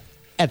all that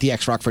at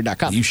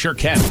thexrockford.com. You sure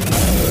can.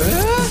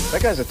 That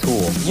guy's a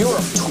tool. You're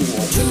a tool.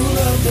 Tool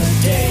of the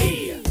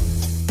day.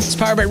 It's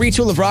powered by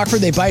Retool of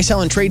Rockford. They buy,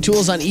 sell, and trade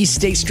tools on East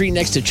State Street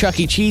next to Chuck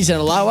E. Cheese and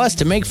allow us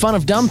to make fun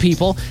of dumb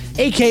people,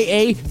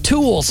 a.k.a.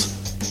 tools.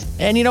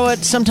 And you know what?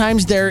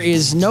 Sometimes there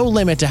is no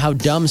limit to how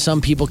dumb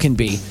some people can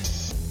be.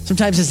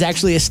 Sometimes it's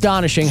actually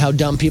astonishing how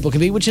dumb people can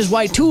be, which is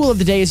why Tool of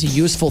the Day is a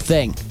useful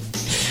thing.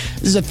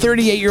 This is a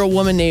 38-year-old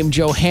woman named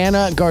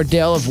Johanna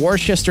Gardell of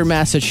Worcester,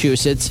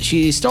 Massachusetts.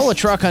 She stole a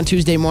truck on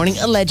Tuesday morning,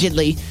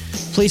 allegedly.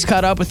 Police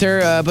caught up with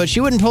her, but she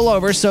wouldn't pull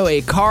over, so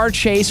a car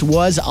chase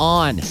was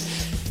on.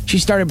 She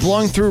started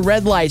blowing through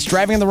red lights,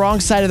 driving on the wrong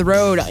side of the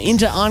road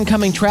into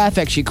oncoming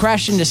traffic. She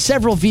crashed into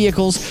several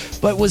vehicles,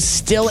 but was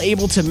still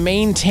able to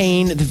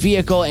maintain the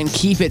vehicle and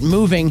keep it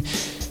moving.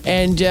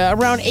 And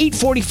around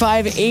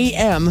 8:45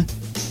 a.m.,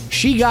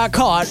 she got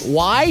caught.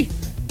 Why?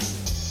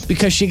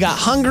 Because she got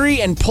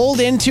hungry and pulled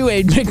into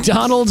a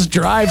McDonald's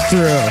drive-thru.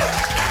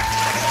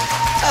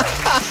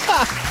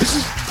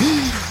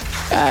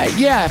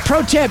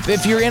 Pro tip,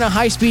 if you're in a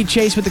high-speed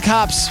chase with the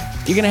cops,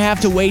 you're going to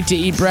have to wait to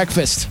eat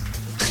breakfast.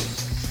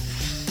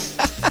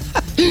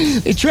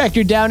 They tracked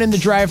her down in the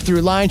drive-thru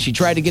line. She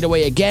tried to get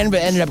away again,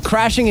 but ended up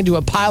crashing into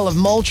a pile of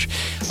mulch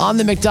on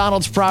the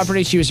McDonald's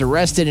property. She was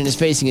arrested and is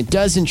facing a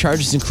dozen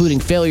charges, including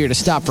failure to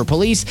stop for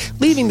police,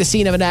 leaving the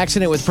scene of an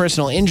accident with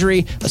personal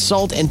injury,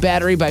 assault and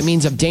battery by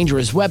means of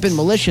dangerous weapon,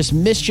 malicious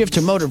mischief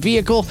to motor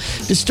vehicle,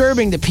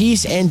 disturbing the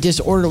peace and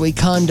disorderly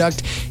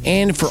conduct.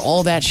 And for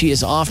all that, she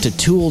is off to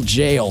Tool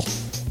jail.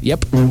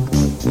 Yep.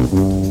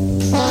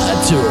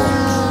 A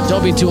tool.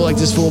 Don't be a tool like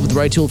this fool with the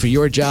right tool for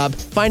your job.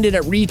 Find it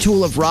at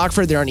Retool of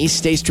Rockford. They're on East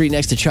State Street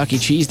next to Chuck E.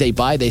 Cheese. They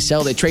buy, they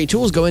sell, they trade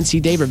tools. Go and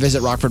see Dave or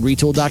visit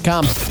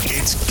rockfordretool.com.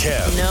 It's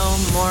Kev. No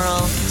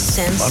moral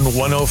sense. On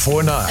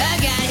 104.9. Oh,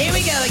 God, here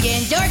we go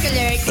again. Dork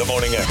alert. The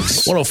Morning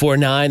X.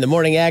 104.9. The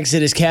Morning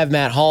Exit is Kev.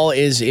 Matt Hall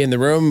is in the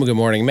room. Good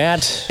morning,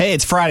 Matt. Hey,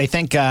 it's Friday.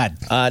 Thank God.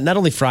 Not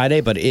only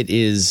Friday, but it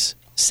is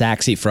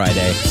Saxy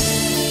Friday.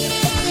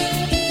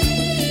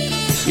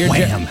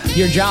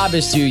 Your job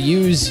is to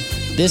use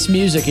this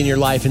music in your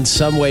life in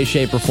some way,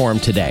 shape, or form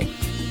today.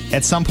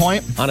 At some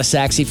point? On a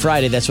Saxy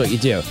Friday, that's what you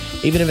do.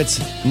 Even if it's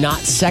not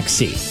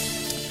sexy.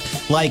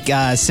 Like,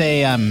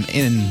 say I'm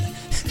in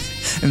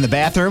the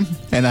bathroom,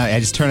 and I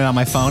just turn it on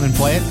my phone and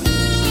play it?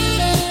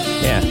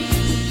 Yeah.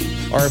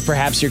 Or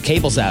perhaps your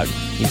cable's out.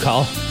 You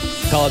call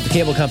up the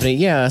cable company.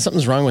 Yeah,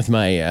 something's wrong with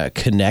my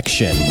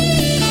connection.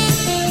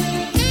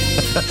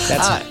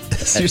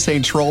 So you're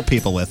saying troll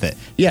people with it?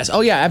 Yes.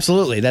 Oh, yeah,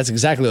 absolutely. That's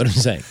exactly what I'm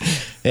saying.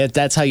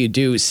 That's how you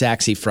do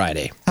Saxy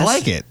Friday. I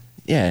like it.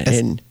 Yeah.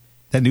 And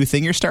that new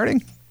thing you're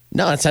starting?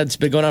 No, that's how it's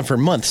been going on for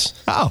months.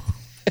 Oh.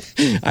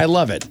 I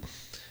love it.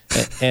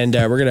 And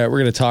we're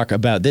gonna talk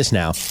about this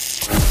now.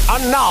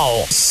 And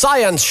now,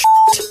 science.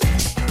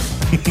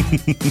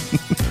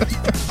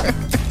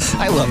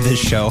 I love this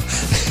show.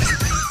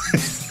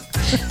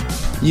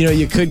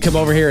 You could come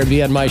over here and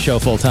be on my show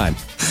full time.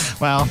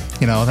 Well,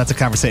 that's a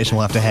conversation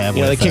we'll have to have.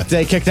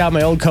 They kicked out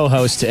my old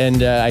co-host,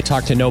 and I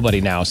talk to nobody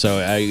now, so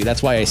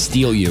that's why I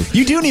steal you.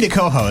 You do need a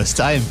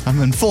co-host.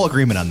 I'm in full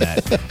agreement on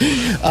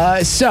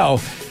that. So,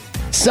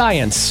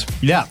 science.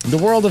 Yeah. The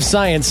world of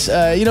science.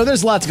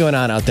 There's lots going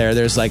on out there.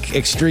 There's like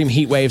extreme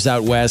heat waves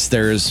out west.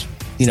 There's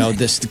the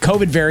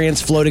COVID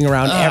variants floating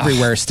around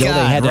everywhere still.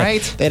 God, they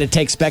had to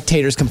take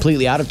spectators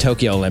completely out of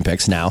Tokyo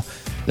Olympics now.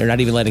 They're not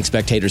even letting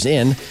spectators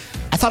in.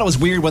 I thought it was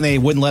weird when they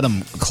wouldn't let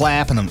them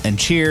clap and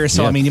cheer.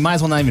 So, Yep. you might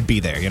as well not even be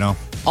there,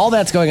 All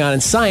that's going on,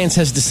 and science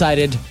has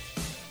decided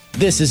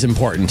this is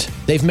important.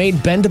 They've made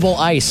bendable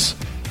ice.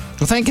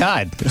 Well, thank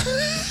God.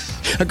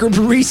 A group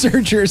of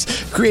researchers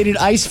created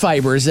ice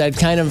fibers that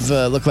kind of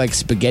look like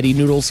spaghetti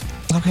noodles.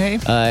 Okay.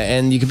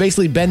 And you can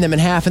basically bend them in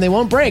half, and they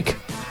won't break.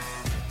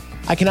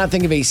 I cannot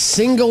think of a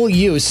single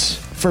use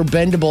for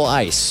bendable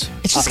ice?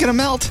 It's just going to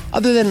melt.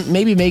 Other than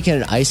maybe making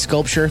an ice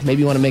sculpture.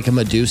 Maybe you want to make a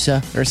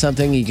Medusa or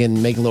something. You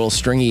can make a little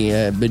stringy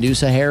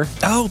Medusa hair.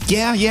 Oh,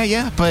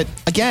 yeah. But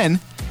again,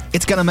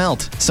 it's going to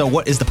melt. So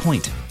what is the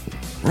point?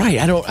 Right.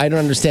 I don't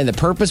understand the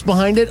purpose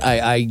behind it.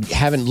 I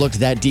haven't looked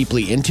that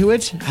deeply into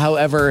it.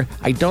 However,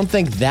 I don't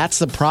think that's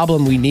the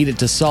problem we needed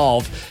to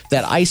solve,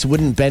 that ice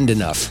wouldn't bend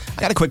enough.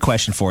 I got a quick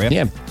question for you.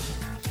 Yeah.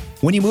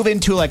 When you move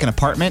into like an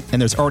apartment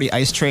and there's already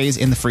ice trays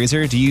in the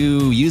freezer, do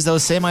you use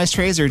those same ice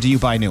trays or do you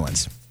buy new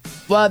ones?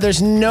 Well,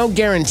 there's no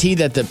guarantee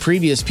that the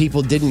previous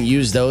people didn't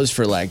use those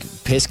for like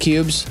piss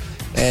cubes.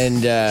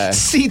 And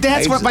see,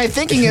 that's what my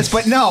thinking is.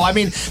 But no, I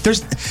mean,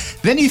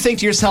 then you think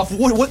to yourself,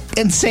 what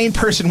insane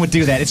person would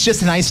do that? It's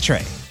just an ice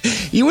tray.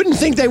 You wouldn't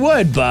think they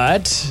would,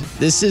 but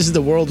this is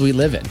the world we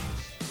live in.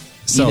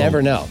 So, you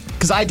never know.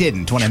 Because I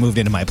didn't when I moved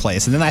into my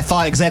place. And then I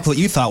thought exactly what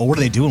you thought. Well, what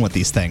are they doing with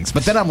these things?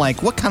 But then I'm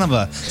like, what kind of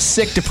a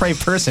sick,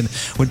 depraved person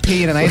would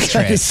pee in an ice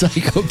tray? A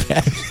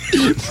psychopath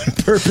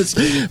purpose.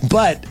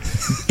 But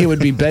it would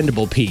be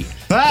bendable pee.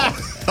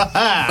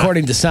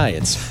 According to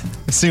science.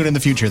 Soon in the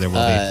future there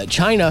will be.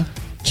 China,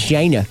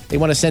 they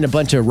want to send a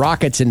bunch of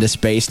rockets into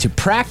space to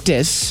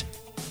practice.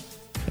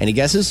 Any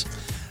guesses?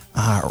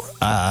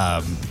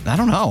 I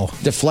don't know.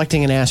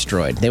 Deflecting an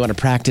asteroid. They want to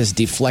practice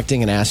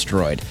deflecting an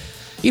asteroid.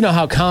 You know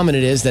how common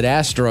it is that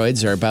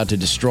asteroids are about to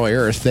destroy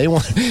Earth. They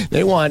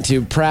want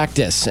to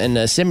practice. And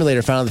a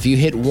simulator found that if you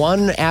hit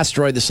one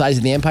asteroid the size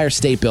of the Empire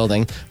State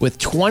Building with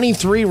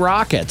 23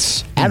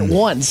 rockets at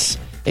once,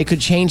 it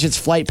could change its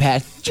flight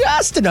path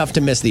just enough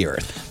to miss the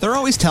Earth. They're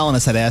always telling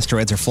us that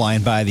asteroids are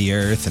flying by the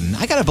Earth, and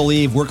I gotta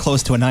believe we're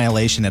close to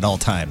annihilation at all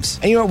times.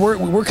 And you know,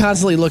 we're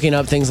constantly looking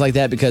up things like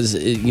that because,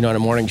 you know, on a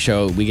morning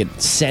show, we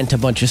get sent a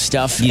bunch of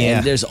stuff. Yeah.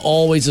 And there's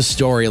always a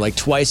story, like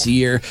twice a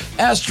year,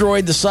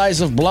 asteroid the size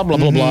of blah, blah,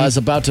 blah, blah is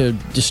about to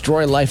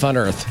destroy life on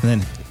Earth.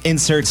 And then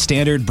insert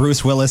standard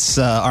Bruce Willis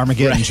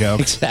Armageddon joke.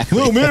 Exactly.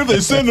 Oh, man, if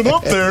they send them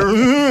up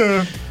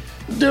there...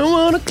 Don't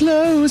want to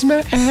close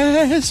my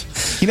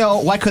eyes. You know,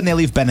 why couldn't they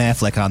leave Ben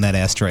Affleck on that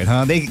asteroid,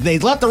 huh? They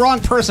left the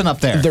wrong person up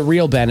there. The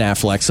real Ben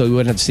Affleck, so we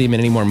wouldn't have to see him in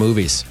any more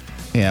movies.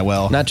 Yeah,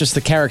 well... Not just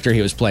the character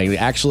he was playing. They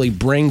actually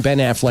bring Ben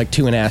Affleck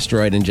to an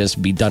asteroid and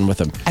just be done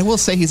with him. I will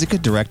say he's a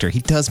good director.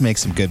 He does make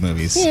some good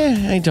movies.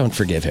 Yeah, I don't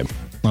forgive him.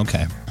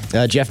 Okay.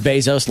 Jeff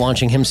Bezos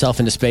launching himself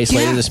into space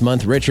later this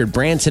month. Richard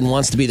Branson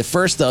wants to be the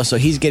first, though, so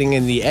he's getting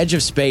in the edge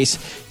of space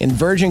in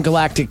Virgin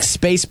Galactic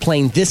space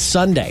plane this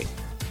Sunday.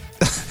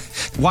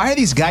 Why are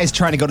these guys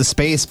trying to go to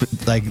space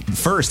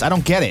first? I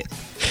don't get it.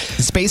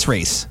 The space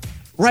race.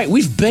 Right,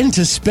 we've been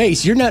to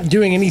space. You're not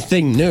doing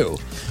anything new.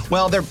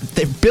 Well, they're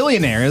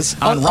billionaires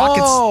on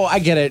rockets. Oh, I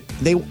get it.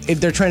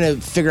 They're trying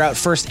to figure out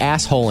first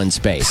asshole in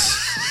space.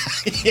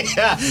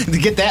 Yeah, to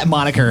get that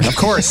moniker, of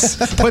course.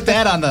 Put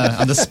that on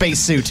the space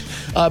suit.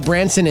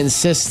 Branson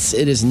insists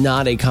it is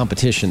not a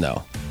competition,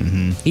 though.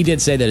 Mm-hmm. He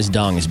did say that his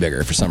dong is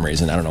bigger for some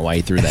reason. I don't know why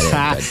he threw that in.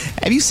 But.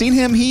 Have you seen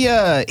him?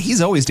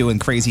 He's always doing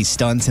crazy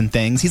stunts and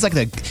things. He's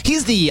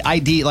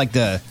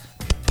the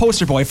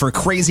poster boy for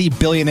crazy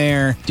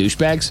billionaire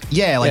douchebags.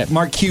 Yeah,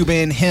 Mark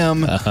Cuban,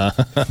 him,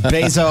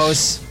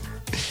 Bezos.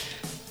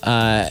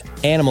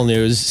 Animal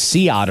news: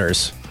 sea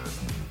otters.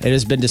 It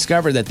has been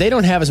discovered that they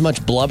don't have as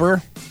much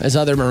blubber as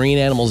other marine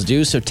animals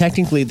do, so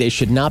technically they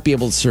should not be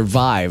able to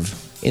survive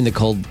in the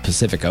cold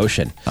Pacific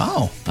Ocean.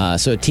 Oh.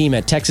 So a team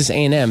at Texas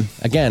A&M,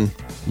 again,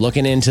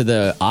 looking into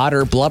the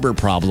otter blubber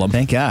problem.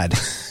 Thank God.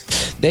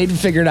 They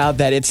figured out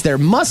that it's their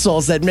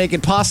muscles that make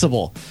it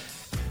possible.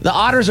 The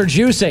otters are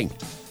juicing.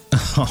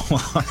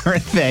 Oh,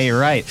 aren't they?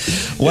 Right.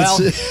 Well,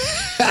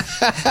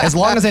 as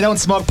long as they don't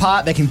smoke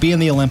pot, they can be in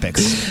the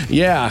Olympics.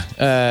 Yeah.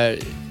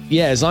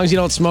 As long as you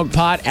don't smoke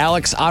pot,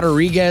 Alex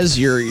Rodriguez,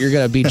 you're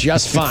going to be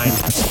just fine.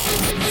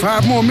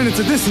 5 more minutes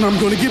of this and I'm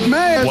going to get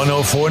mad.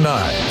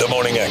 104.9 The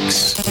Morning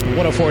X.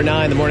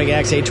 104.9 The Morning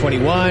X,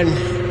 821.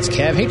 It's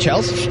Kev. Hey,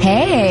 Chels.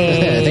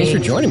 Hey. Thanks for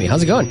joining me.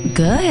 How's it going?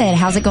 Good.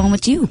 How's it going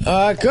with you?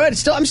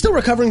 Good. I'm still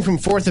recovering from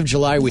 4th of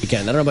July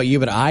weekend. I don't know about you,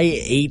 but I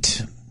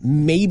ate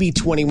maybe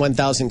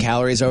 21,000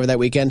 calories over that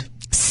weekend.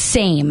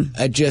 Same.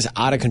 Just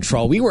out of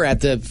control. We were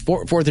at the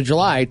 4th of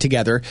July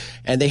together,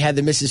 and they had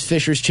the Mrs.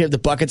 Fisher's chip, the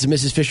buckets of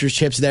Mrs. Fisher's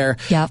chips there.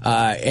 Yep.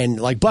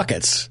 And like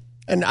buckets.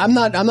 And I'm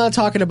not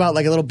talking about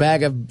like a little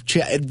bag of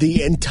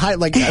the entire,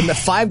 like a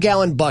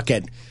 5-gallon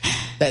bucket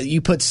that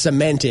you put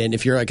cement in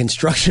if you're a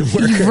construction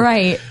worker.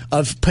 Right.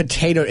 Of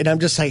potato. And I'm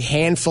just like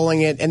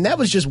hand-filling it. And that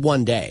was just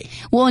one day.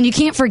 Well, and you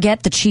can't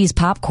forget the cheese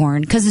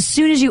popcorn, because as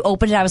soon as you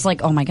opened it, I was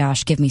like, oh my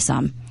gosh, give me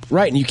some.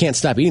 Right, and you can't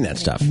stop eating that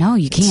stuff. No,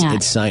 you can't.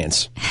 It's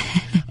science.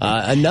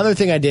 Another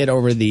thing I did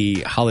over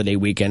the holiday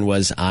weekend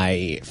was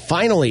I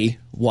finally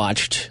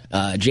watched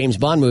a James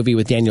Bond movie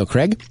with Daniel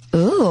Craig.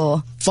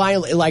 Ooh.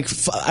 Finally,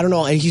 I don't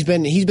know, he's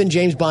been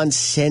James Bond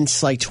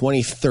since like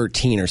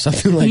 2013 or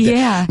something like that.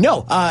 Yeah.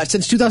 No,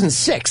 since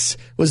 2006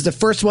 was the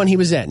first one he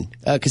was in.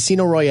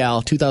 Casino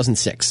Royale,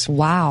 2006.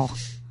 Wow.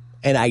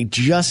 And I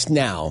just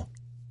now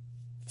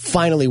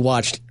finally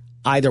watched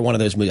either one of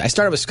those movies. I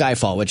started with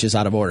Skyfall, which is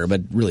out of order,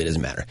 but really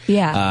doesn't matter.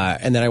 Yeah.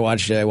 And then I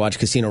watched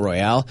Casino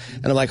Royale,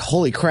 and I'm like,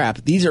 holy crap,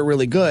 these are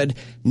really good.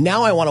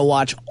 Now I want to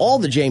watch all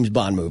the James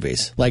Bond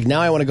movies. Like,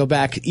 now I want to go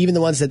back, even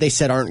the ones that they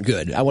said aren't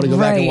good. I want to go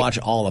back and watch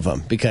all of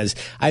them, because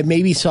I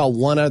maybe saw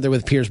one other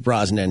with Pierce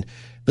Brosnan,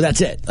 but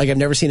that's it. Like, I've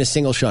never seen a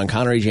single Sean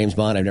Connery James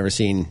Bond. I've never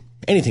seen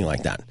anything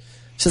like that.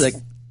 So that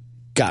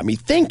got me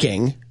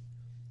thinking,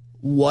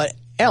 what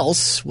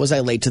else was I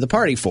late to the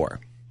party for?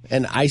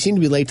 And I seem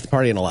to be late to the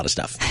party on a lot of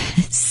stuff.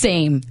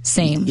 Same.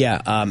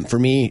 Yeah. For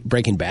me,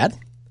 Breaking Bad.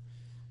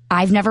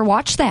 I've never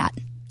watched that.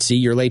 See,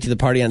 you're late to the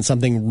party on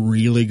something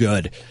really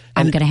good.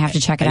 I'm going to have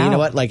to check it out. You know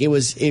what? Like,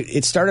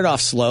 it started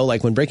off slow.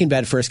 Like, when Breaking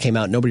Bad first came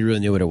out, nobody really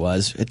knew what it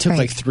was. It took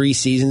like 3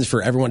 seasons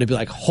for everyone to be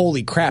like,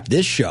 holy crap,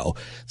 this show.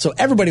 So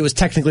everybody was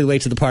technically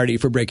late to the party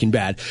for Breaking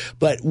Bad.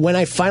 But when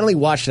I finally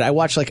watched it, I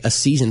watched like a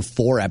season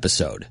 4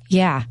 episode.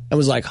 Yeah. I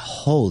was like,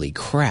 holy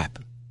crap.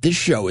 This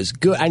show is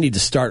good. I need to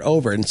start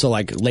over. And so,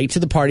 like, late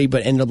to the party,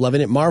 but ended up loving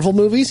it. Marvel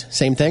movies,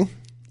 same thing.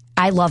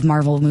 I love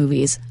Marvel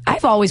movies.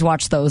 I've always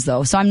watched those,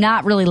 though, so I'm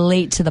not really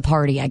late to the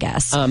party, I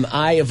guess.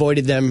 I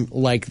avoided them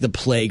like the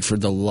plague for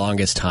the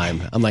longest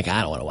time. I'm like,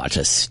 I don't want to watch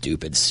a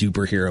stupid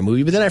superhero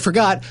movie. But then I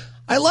forgot,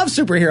 I love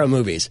superhero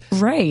movies.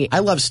 Right. I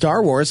love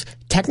Star Wars,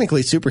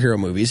 technically superhero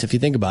movies, if you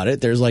think about it.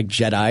 There's like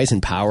Jedis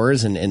and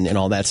powers and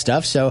all that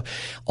stuff. So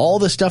all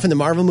the stuff in the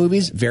Marvel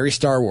movies, very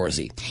Star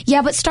Warsy.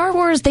 Yeah, but Star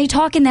Wars, they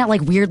talk in that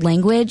like weird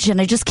language, and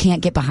I just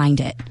can't get behind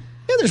it.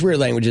 Yeah, there's weird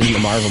languages in the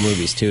Marvel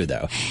movies too,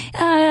 though.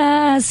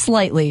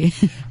 Slightly.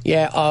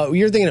 Yeah,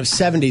 you're thinking of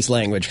 70s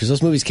language, because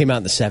those movies came out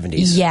in the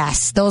 70s.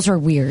 Yes, those are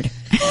weird.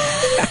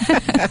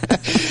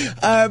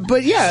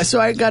 But yeah,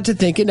 so I got to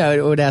thinking, I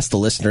would ask the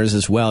listeners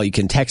as well. You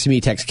can text me,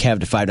 text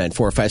Kev to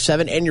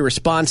 59457, and your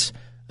response,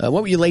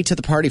 what were you late to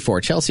the party for?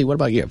 Chelsea, what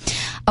about you?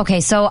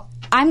 Okay, so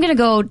I'm going to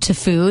go to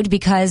food,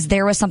 because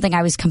there was something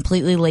I was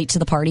completely late to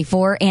the party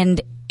for,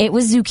 and it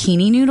was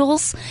zucchini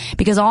noodles,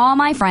 because all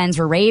my friends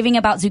were raving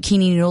about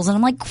zucchini noodles, and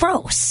I'm like,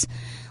 gross.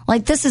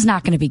 Like, this is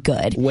not going to be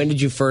good. When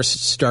did you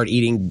first start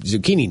eating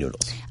zucchini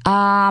noodles?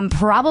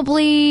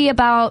 Probably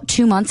about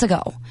 2 months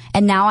ago.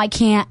 And now I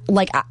can't,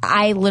 like,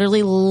 I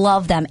literally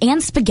love them.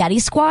 And spaghetti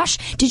squash.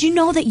 Did you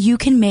know that you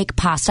can make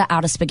pasta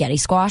out of spaghetti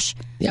squash?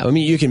 Yeah, I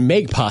mean, you can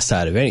make pasta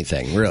out of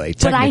anything, really.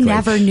 But I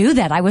never knew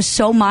that. I was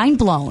so mind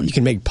blown. You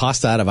can make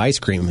pasta out of ice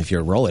cream if you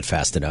roll it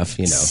fast enough,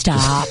 you know.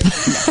 Stop.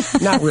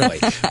 Not really.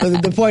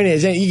 The point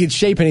is, you can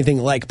shape anything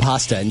like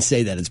pasta and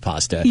say that it's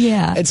pasta.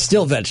 Yeah. It's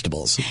still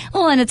vegetables.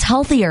 Well, and it's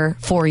healthier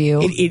for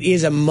you. It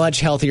is a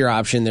much healthier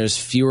option. There's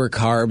fewer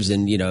carbs,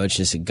 and, you know,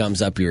 it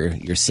gums up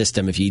your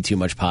system if you eat too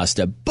much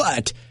pasta.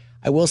 But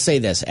I will say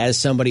this, as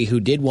somebody who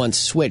did once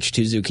switch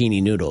to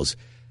zucchini noodles,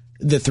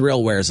 the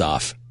thrill wears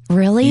off.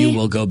 Really? You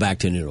will go back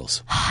to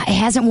noodles. It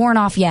hasn't worn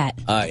off yet.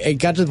 It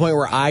got to the point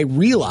where I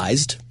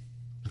realized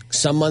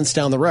some months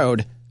down the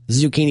road,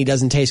 zucchini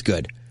doesn't taste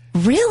good.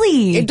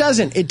 Really? It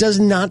doesn't. It does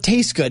not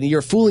taste good.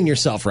 You're fooling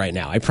yourself right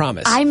now, I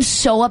promise. I'm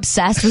so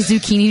obsessed with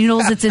zucchini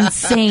noodles. It's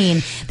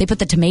insane. They put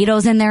the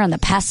tomatoes in there and the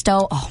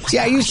pesto. Oh, my See,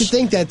 gosh. I used to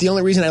think that the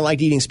only reason I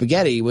liked eating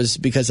spaghetti was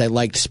because I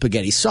liked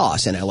spaghetti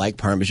sauce and I like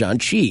Parmesan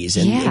cheese.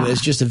 And it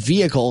was just a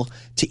vehicle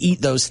to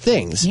eat those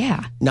things.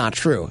 Yeah. Not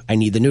true. I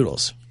need the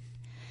noodles.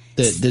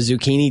 The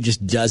zucchini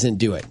just doesn't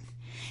do it.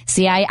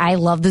 See, I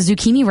love the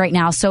zucchini right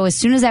now. So as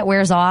soon as that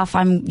wears off,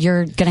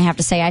 you're going to have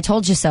to say, I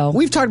told you so.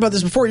 We've talked about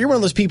this before. You're one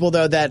of those people,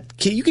 though,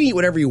 that you can eat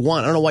whatever you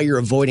want. I don't know why you're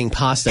avoiding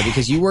pasta,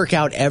 because you work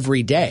out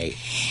every day.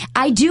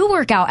 I do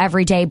work out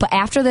every day, but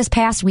after this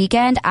past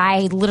weekend,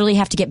 I literally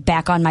have to get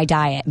back on my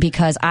diet,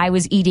 because I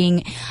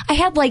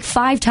had like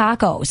 5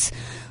 tacos.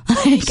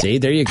 See,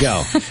 there you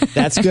go.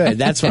 That's good.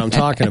 That's what I'm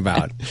talking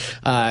about.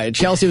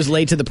 Chelsea was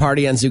late to the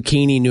party on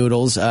zucchini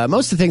noodles.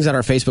 Most of the things on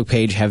our Facebook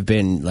page have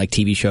been like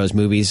TV shows,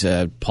 movies.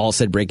 Paul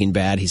said Breaking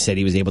Bad. He said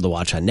he was able to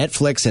watch on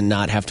Netflix and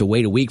not have to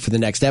wait a week for the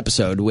next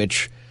episode,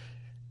 which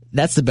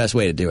that's the best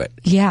way to do it.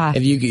 Yeah.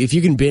 If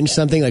you can binge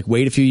something, like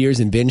wait a few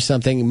years and binge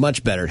something,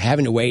 much better.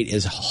 Having to wait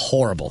is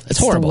horrible. It's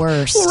horrible. The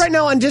worst. Well, right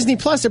now on Disney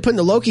Plus, they're putting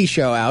the Loki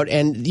show out,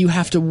 and you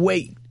have to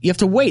wait. You have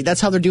to wait.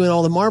 That's how they're doing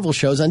all the Marvel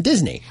shows on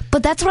Disney.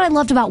 But that's what I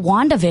loved about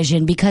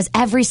WandaVision, because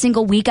every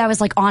single week I was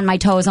like on my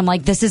toes. I'm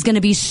like, this is going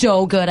to be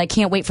so good. I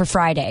can't wait for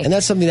Friday. And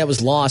that's something that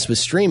was lost with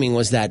streaming,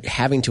 was that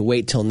having to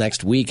wait till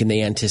next week and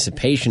the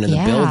anticipation and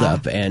the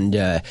build-up. And,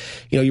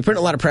 you're putting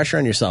a lot of pressure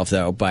on yourself,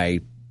 though, by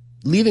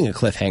leaving a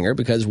cliffhanger,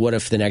 because what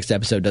if the next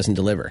episode doesn't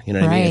deliver? You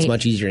know what I mean? It's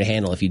much easier to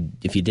handle if you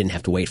didn't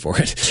have to wait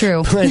for it.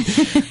 True. But,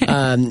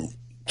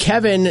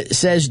 Kevin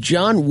says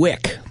John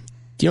Wick.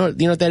 Do you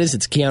know what that is?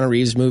 It's Keanu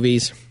Reeves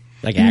movies.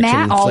 Like action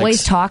Matt always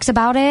flicks. talks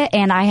about it,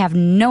 and I have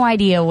no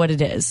idea what it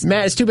is.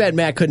 Matt, it's too bad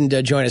Matt couldn't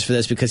join us for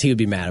this, because he would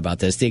be mad about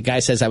this. The guy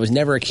says, I was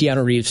never a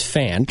Keanu Reeves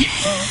fan,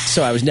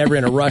 so I was never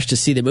in a rush to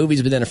see the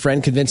movies, but then a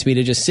friend convinced me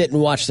to just sit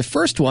and watch the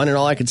first one, and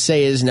all I could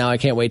say is, now I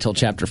can't wait till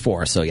chapter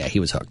 4. So yeah,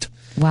 he was hooked.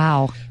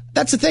 Wow.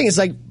 That's the thing. It's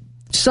like,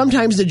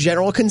 sometimes the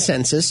general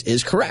consensus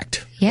is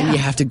correct. Yeah. And you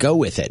have to go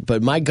with it.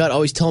 But my gut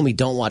always told me,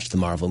 don't watch the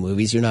Marvel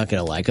movies. You're not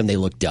going to like them. They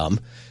look dumb.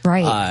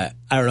 Right. I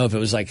don't know if it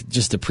was like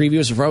just the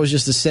previews or if I was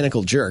just a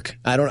cynical jerk.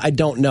 I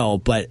don't know,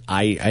 but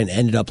I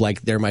ended up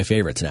like they're my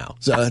favorites now.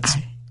 So it's,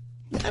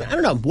 I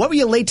don't know. What were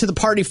you late to the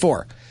party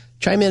for?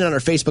 Chime in on our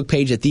Facebook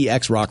page at The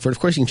X Rockford. Of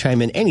course, you can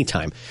chime in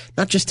anytime,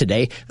 not just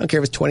today. I don't care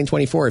if it's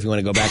 2024 if you want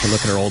to go back and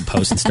look at our old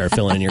posts and start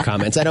filling in your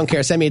comments. I don't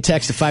care. Send me a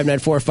text to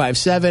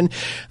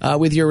 59457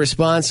 with your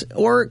response,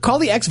 or call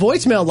the X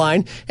voicemail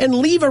line and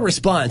leave a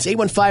response.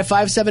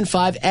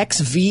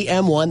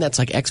 815-575-XVM1. That's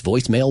like X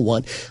voicemail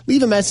 1.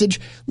 Leave a message,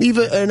 leave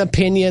an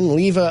opinion,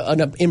 leave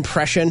an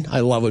impression. I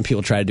love when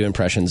people try to do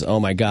impressions.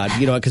 Oh, my God.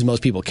 You know what? Because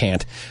most people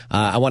can't.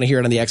 I want to hear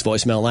it on the X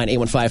voicemail line,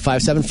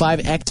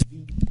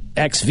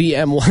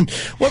 815-575-XVM1.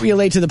 What were you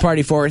late to the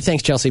party for?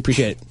 Thanks, Chelsea.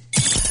 Appreciate it.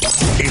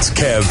 It's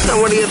Kev.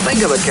 Now, what do you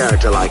think of a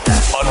character like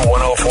that? On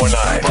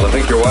 104.9. Well, I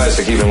think you're wise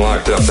to keep him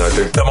locked up,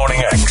 Doctor. The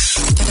Morning X.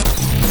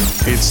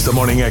 It's The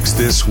Morning X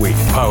this week,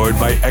 powered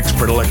by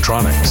Expert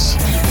Electronics.